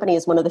Fast Company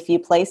is one of the few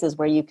places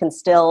where you can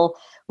still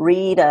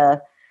read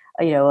a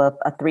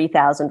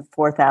 3,000,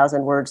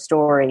 4,000 word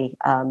story.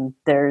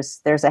 There's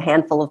a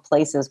handful of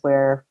places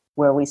where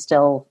we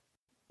still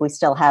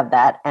have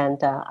that.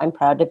 And I'm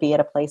proud to be at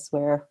a place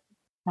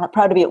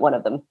proud to be at one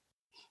of them.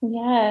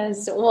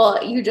 Yes.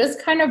 Well, you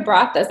just kind of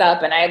brought this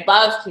up, and I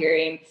love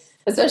hearing,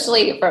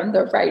 especially from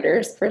the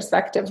writer's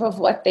perspective of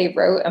what they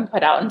wrote and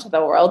put out into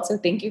the world. So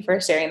thank you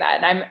for sharing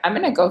that. And I'm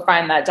going to go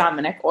find that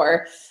Dominic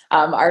Orr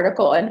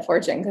article in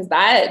Fortune, because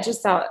that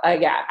just sounds,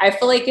 I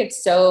feel like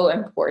it's so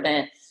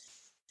important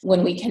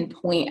when we can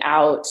point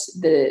out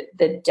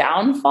the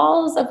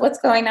downfalls of what's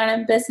going on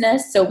in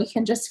business, so we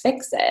can just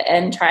fix it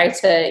and try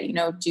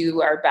to,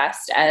 do our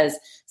best as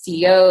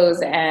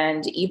CEOs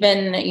and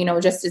even,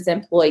 just as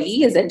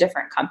employees in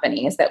different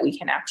companies, that we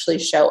can actually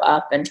show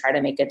up and try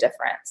to make a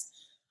difference.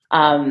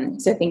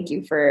 So thank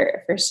you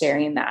for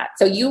sharing that.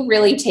 So you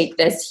really take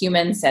this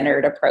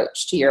human-centered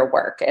approach to your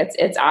work.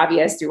 It's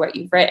obvious through what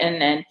you've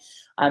written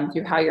and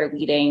through how you're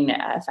leading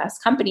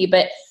Fast Company,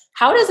 but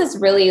how does this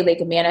really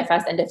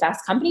manifest into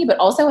Fast Company, but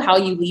also how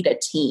you lead a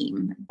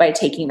team by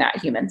taking that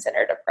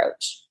human-centered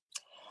approach?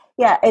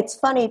 Yeah, it's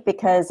funny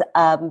because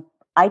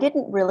I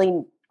didn't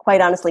really, quite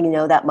honestly,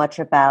 know that much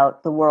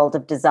about the world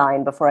of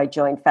design before I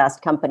joined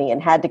Fast Company,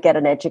 and had to get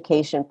an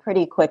education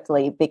pretty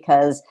quickly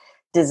because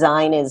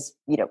design is,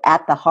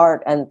 at the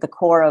heart and the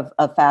core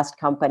of Fast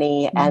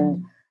Company,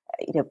 and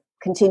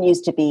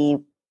continues to be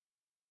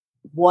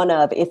one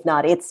of, if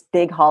not its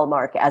big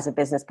hallmark as a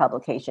business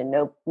publication.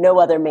 No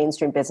other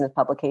mainstream business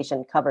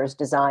publication covers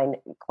design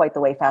quite the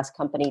way Fast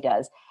Company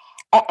does.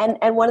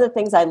 And one of the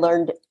things I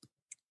learned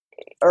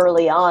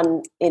early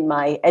on in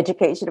my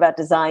education about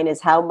design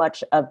is how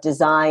much of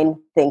design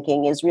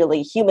thinking is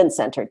really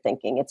human-centered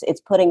thinking.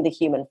 It's putting the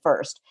human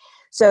first.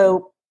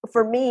 So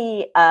for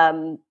me,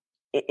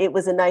 it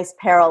was a nice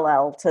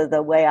parallel to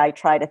the way I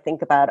try to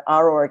think about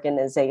our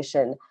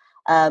organization.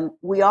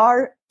 We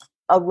are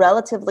a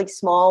relatively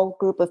small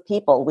group of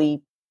people.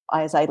 We,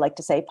 as I like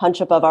to say,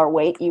 punch above our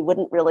weight. You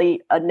wouldn't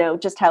really know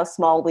just how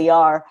small we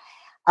are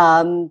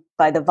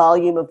by the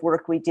volume of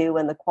work we do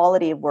and the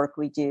quality of work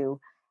we do.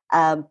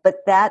 But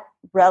that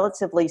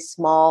relatively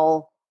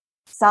small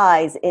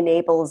size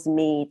enables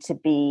me to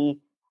be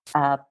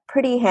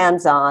pretty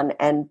hands-on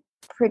and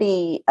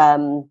pretty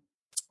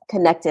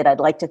connected, I'd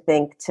like to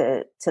think,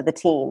 to the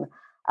team.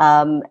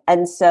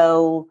 And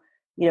so,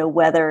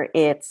 whether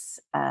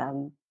it's,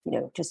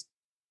 just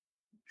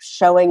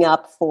showing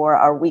up for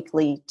our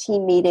weekly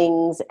team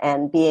meetings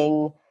and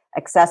being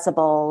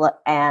accessible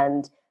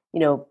and,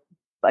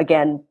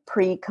 again,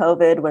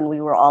 pre-COVID, when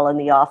we were all in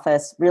the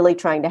office, really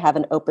trying to have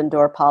an open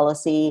door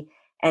policy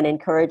and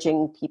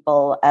encouraging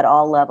people at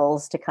all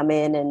levels to come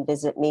in and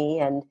visit me.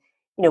 And,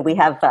 we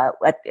have,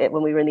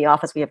 when we were in the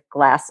office, we have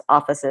glass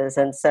offices.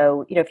 And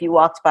so, if you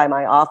walked by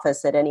my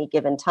office at any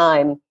given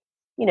time,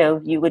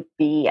 you would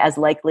be as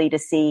likely to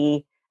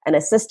see an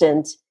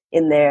assistant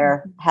in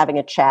there having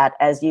a chat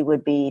as you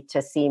would be to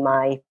see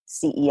my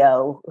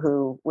CEO,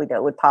 who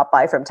would pop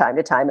by from time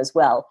to time as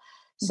well.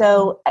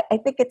 So I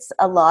think it's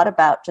a lot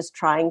about just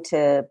trying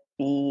to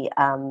be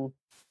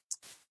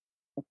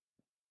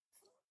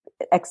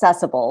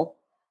accessible.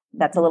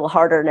 That's a little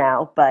harder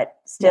now, but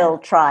still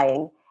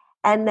trying.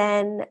 And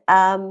then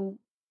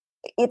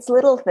it's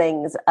little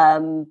things.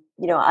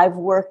 I've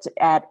worked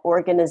at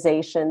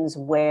organizations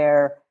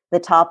where the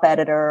top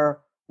editor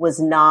was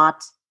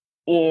not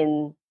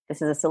in,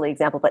 this is a silly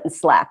example, but in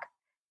Slack.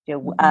 A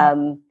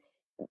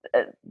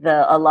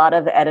lot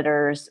of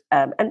editors,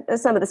 and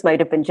some of this might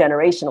have been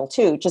generational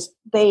too, just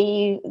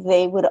they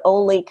would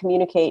only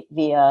communicate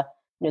via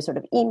sort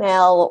of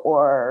email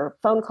or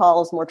phone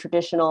calls, more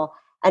traditional.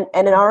 And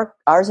in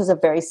ours is a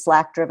very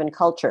Slack driven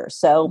culture.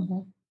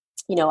 So,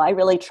 I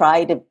really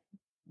try to,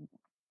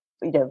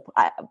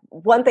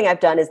 one thing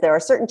I've done is there are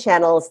certain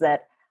channels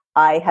that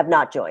I have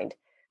not joined.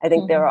 I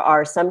think there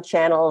are some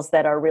channels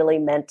that are really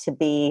meant to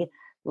be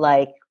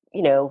like,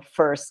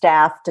 for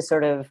staff to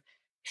sort of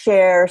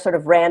share sort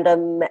of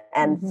random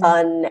and Mm-hmm.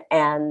 fun,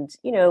 and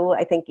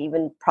I think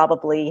even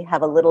probably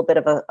have a little bit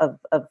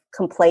of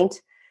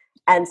complaint.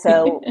 And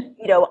so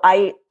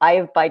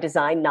I've by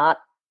design not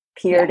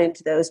peered Yeah.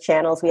 into those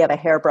channels. We have a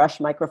hairbrush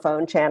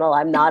microphone channel.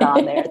 I'm not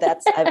on there.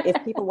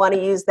 If people want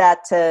to use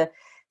that to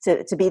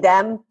be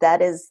them,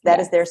 that is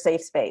Yes. their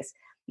safe space.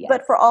 Yeah.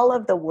 But for all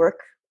of the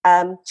work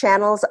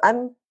channels,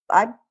 I'm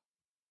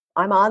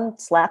on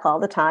Slack all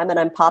the time, and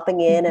I'm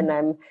popping in, and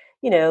I'm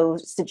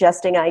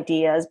suggesting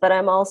ideas, but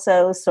I'm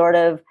also sort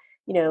of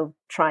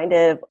trying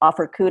to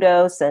offer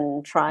kudos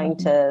and trying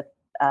to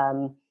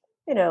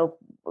you know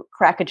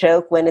crack a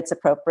joke when it's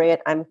appropriate.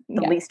 I'm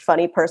the least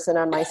funny person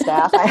on my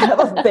staff. I have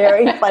a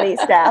very funny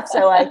staff,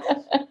 so I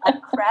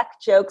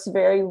crack jokes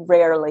very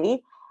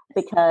rarely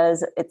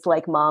because it's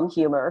like mom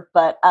humor.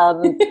 But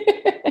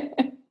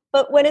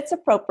when it's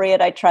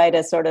appropriate, I try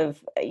to sort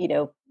of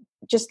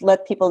just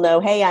let people know,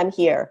 hey, I'm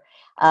here.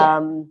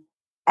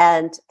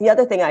 And the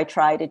other thing I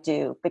try to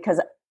do, because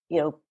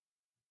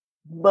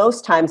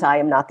most times I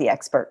am not the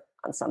expert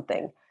on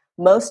something.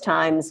 Most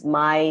times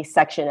my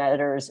section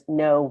editors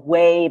know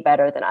way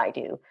better than I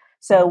do.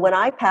 So when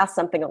I pass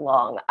something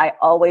along, I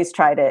always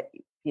try to,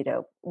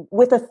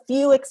 with a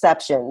few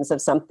exceptions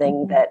of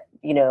something that,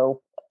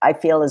 I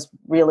feel is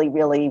really,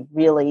 really,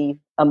 really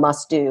a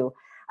must do.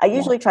 I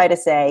usually try to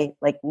say,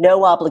 like,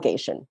 no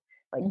obligation.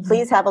 Like,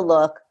 please have a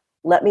look.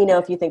 Let me know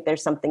if you think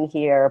there's something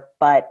here.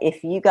 But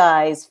if you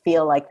guys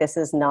feel like this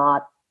is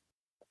not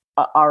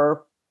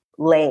our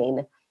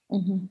lane,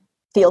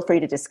 feel free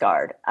to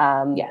discard.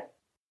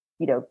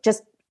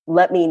 Just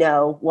let me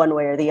know one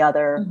way or the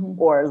other,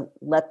 or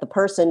let the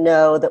person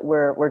know that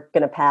we're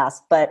going to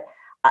pass. But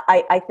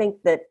I think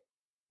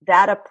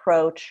that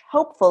approach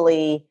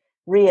hopefully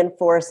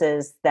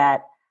reinforces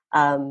that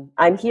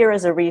I'm here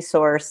as a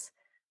resource,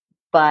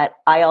 but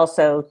I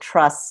also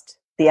trust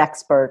the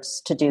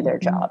experts to do their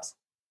jobs.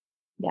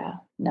 Yeah,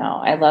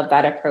 no, I love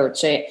that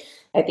approach. I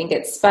think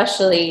it's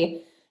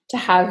especially to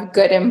have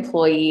good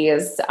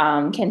employees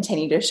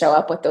continue to show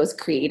up with those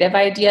creative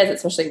ideas,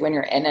 especially when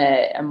you're in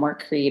a more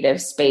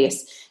creative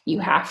space. You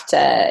have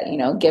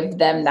to, give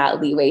them that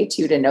leeway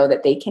to know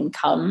that they can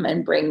come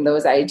and bring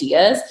those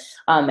ideas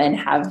and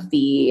have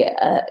the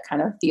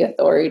kind of the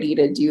authority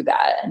to do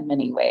that in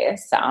many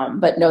ways,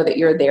 but know that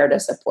you're there to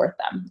support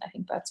them. I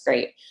think that's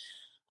great.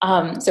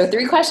 So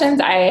 3 questions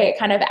I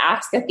kind of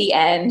ask at the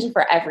end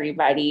for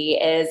everybody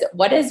is,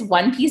 what is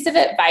one piece of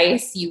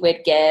advice you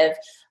would give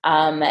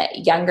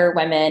younger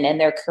women in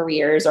their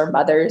careers, or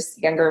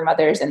younger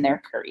mothers in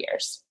their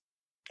careers?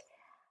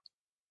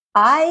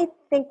 I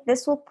think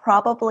this will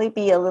probably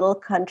be a little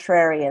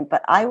contrarian,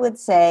 but I would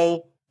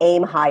say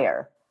aim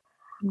higher.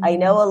 I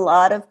know a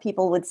lot of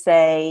people would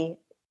say,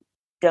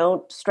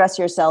 don't stress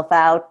yourself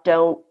out.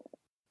 Don't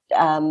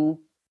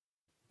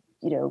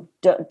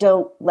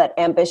let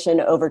ambition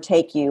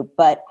overtake you.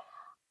 But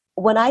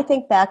when I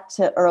think back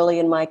to early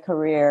in my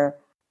career,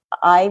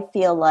 I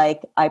feel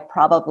like I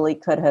probably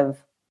could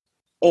have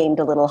aimed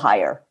a little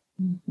higher.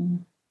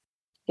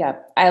 Yeah,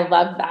 I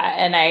love that.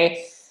 And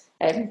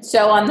I'm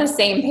so on the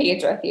same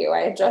page with you.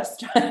 I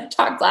just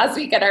talked last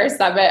week at our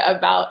summit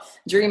about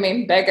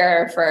dreaming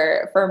bigger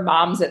for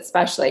moms,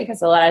 especially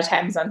because a lot of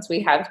times once we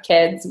have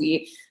kids,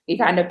 we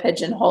kind of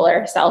pigeonhole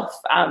ourselves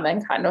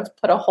and kind of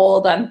put a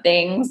hold on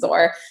things,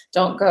 or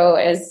don't go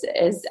as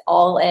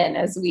all in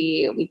as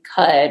we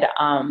could.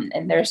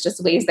 And there's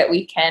just ways that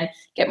we can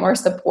get more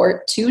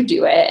support to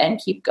do it and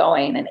keep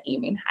going and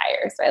aiming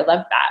higher. So I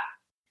love that.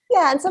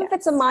 Yeah, and some of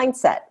it's a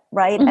mindset,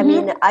 right? I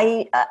mean,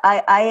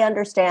 I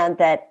understand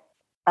that.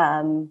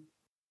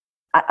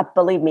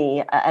 Believe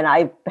me, and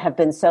I have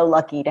been so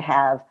lucky to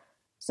have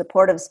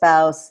supportive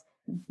spouse,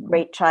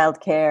 great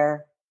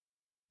childcare,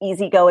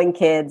 easygoing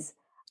kids.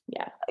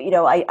 Yeah,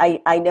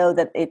 I know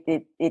that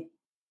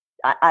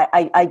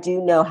I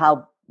do know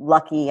how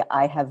lucky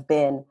I have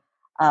been.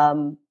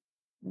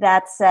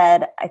 That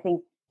said, I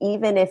think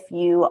even if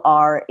you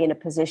are in a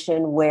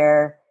position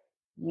where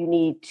you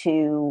need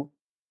to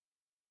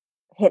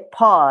hit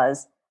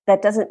pause,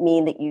 that doesn't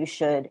mean that you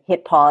should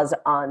hit pause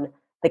on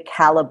the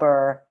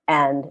caliber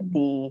and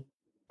the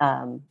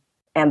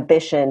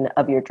ambition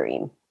of your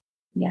dream.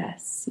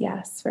 Yes,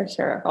 for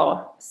sure.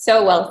 Oh,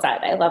 so well said.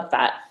 I love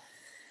that.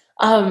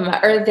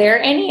 Are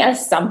there any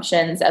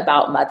assumptions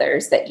about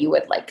mothers that you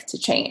would like to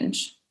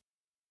change?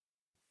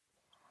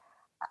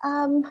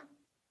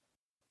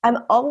 I'm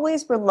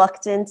always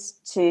reluctant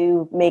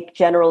to make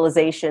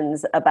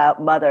generalizations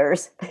about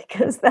mothers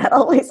because that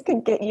always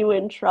can get you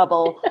in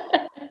trouble.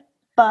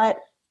 But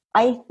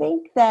I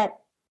think that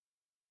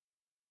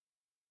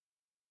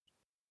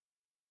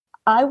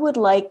I would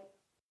like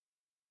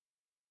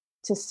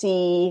to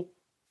see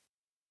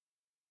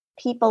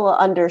people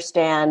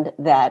understand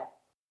that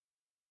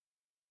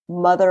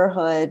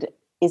motherhood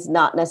is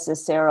not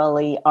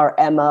necessarily our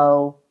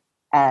MO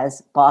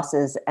as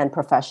bosses and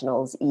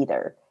professionals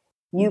either.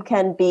 You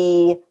can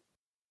be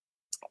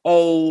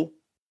a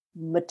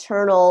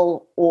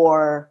maternal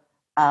or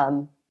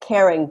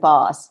caring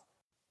boss,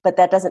 but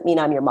that doesn't mean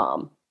I'm your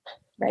mom.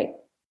 Right.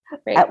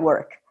 At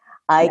work.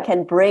 I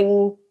can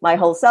bring my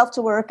whole self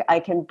to work. I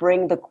can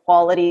bring the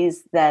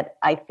qualities that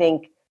I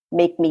think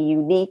make me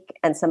unique.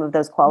 And some of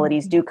those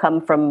qualities do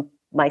come from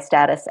my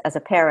status as a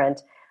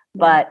parent.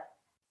 But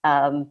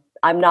I'm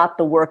not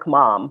the work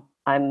mom.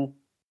 I'm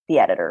the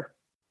editor.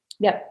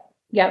 Yep.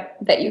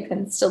 That you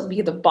can still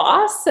be the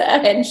boss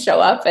and show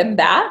up in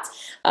that.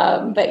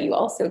 But you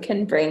also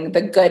can bring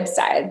the good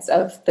sides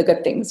of the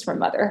good things from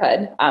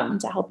motherhood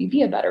to help you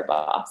be a better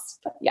boss.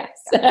 But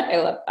yes, I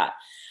love that.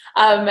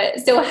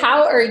 So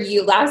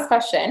last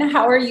question,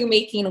 how are you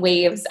making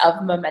waves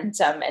of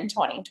momentum in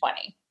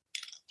 2020?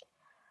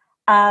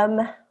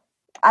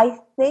 I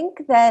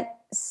think that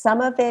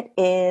some of it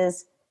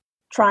is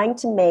trying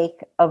to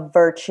make a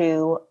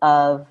virtue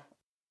of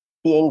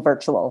being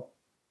virtual.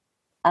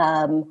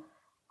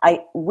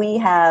 We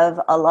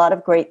have a lot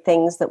of great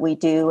things that we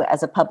do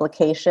as a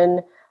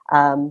publication.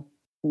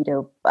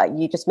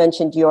 You just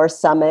mentioned your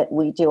summit.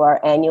 We do our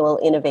annual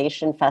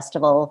Innovation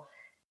Festival.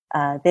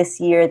 This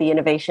year, the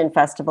Innovation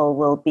Festival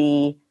will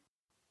be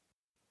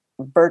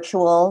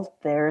virtual.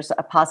 There's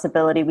a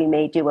possibility we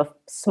may do a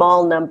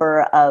small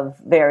number of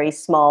very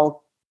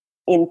small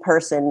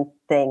in-person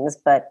things,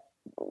 but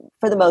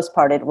for the most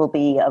part, it will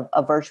be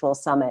a virtual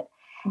summit.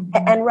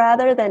 Mm-hmm. And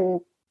rather than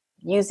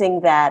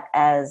using that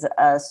as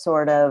a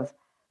sort of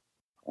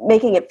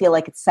making it feel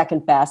like it's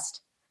second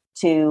best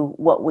to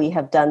what we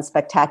have done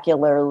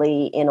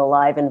spectacularly in a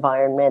live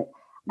environment,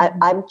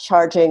 mm-hmm. I'm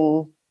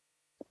charging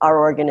our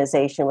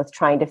organization with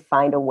trying to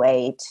find a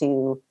way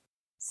to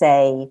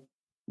say,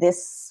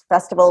 this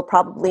festival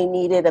probably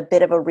needed a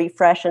bit of a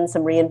refresh and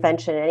some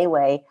reinvention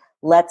anyway.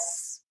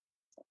 Let's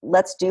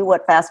do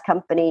what Fast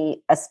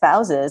Company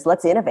espouses.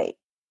 Let's innovate.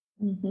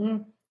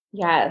 Mm-hmm.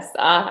 Yes,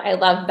 I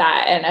love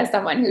that. And as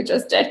someone who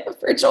just did a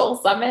virtual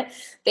summit,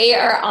 they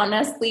are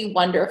honestly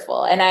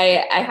wonderful. And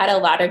I had a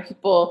lot of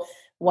people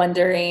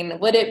wondering,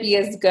 would it be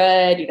as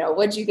good?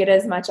 Would you get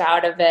as much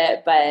out of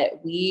it? But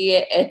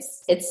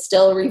it's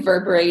still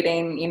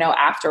reverberating,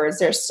 afterwards.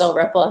 There's still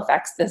ripple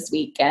effects this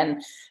week,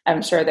 and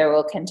I'm sure there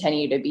will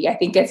continue to be. I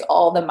think it's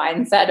all the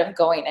mindset of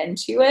going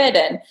into it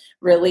and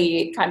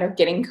really kind of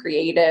getting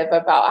creative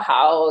about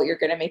how you're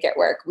going to make it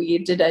work. We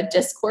did a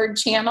Discord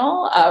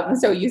channel,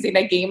 so using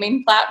a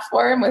gaming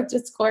platform with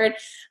Discord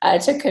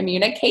to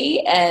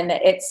communicate, and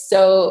it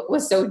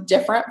was so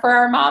different for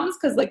our moms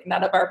because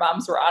none of our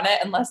moms were on it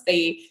unless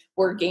they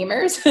were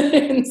gamers.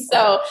 And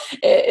so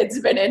it's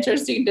been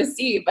interesting to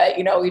see, but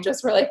we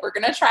just were like, we're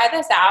going to try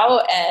this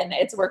out, and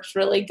it's worked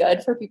really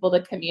good for people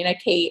to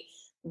communicate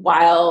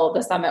while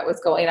the summit was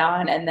going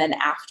on and then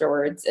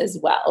afterwards as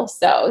well.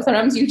 So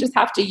sometimes you just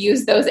have to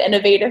use those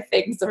innovative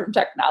things from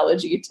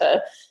technology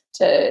to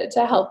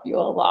help you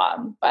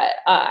along. But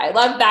I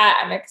love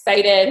that. I'm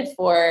excited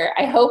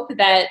I hope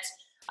that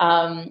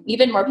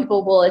even more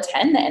people will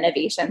attend the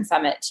Innovation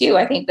Summit too.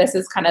 I think this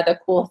is kind of the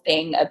cool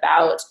thing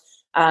about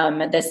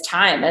this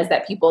time, is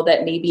that people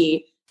that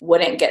maybe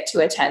wouldn't get to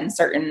attend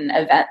certain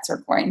events are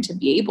going to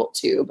be able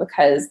to,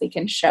 because they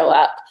can show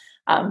up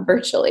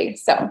virtually.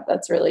 So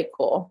that's really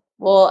cool.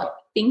 Well,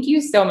 thank you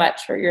so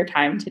much for your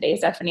time today,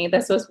 Stephanie.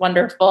 This was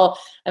wonderful.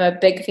 I'm a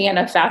big fan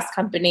of Fast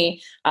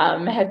Company.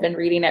 I have been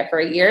reading it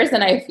for years,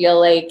 and I feel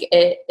like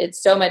it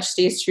so much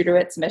stays true to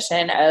its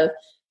mission of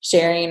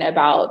sharing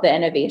about the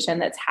innovation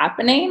that's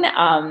happening,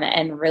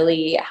 and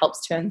really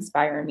helps to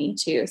inspire me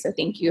too. So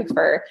thank you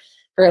for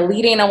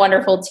leading a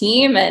wonderful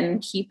team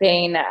and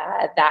keeping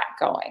that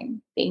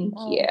going. Thank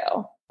you.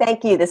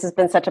 Thank you. This has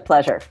been such a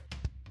pleasure.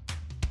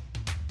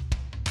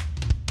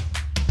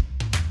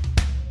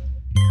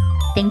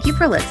 Thank you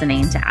for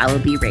listening to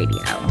Allobee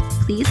Radio.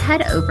 Please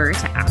head over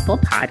to Apple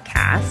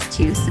Podcasts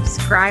to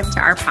subscribe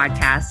to our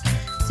podcast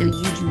so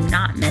you do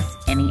not miss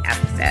any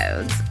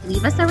episodes.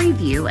 Leave us a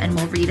review and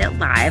we'll read it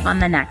live on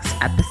the next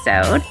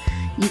episode.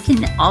 You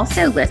can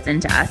also listen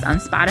to us on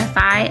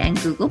Spotify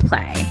and Google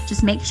Play.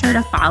 Just make sure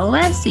to follow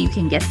us so you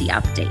can get the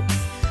updates.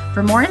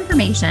 For more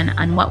information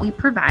on what we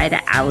provide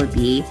at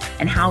Allobee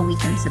and how we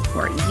can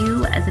support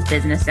you as a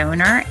business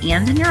owner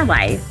and in your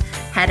life,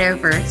 head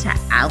over to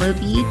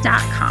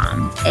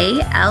allobee.com,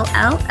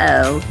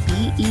 ALLOBEE.com.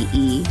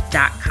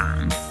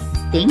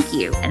 Thank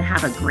you and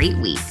have a great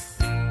week.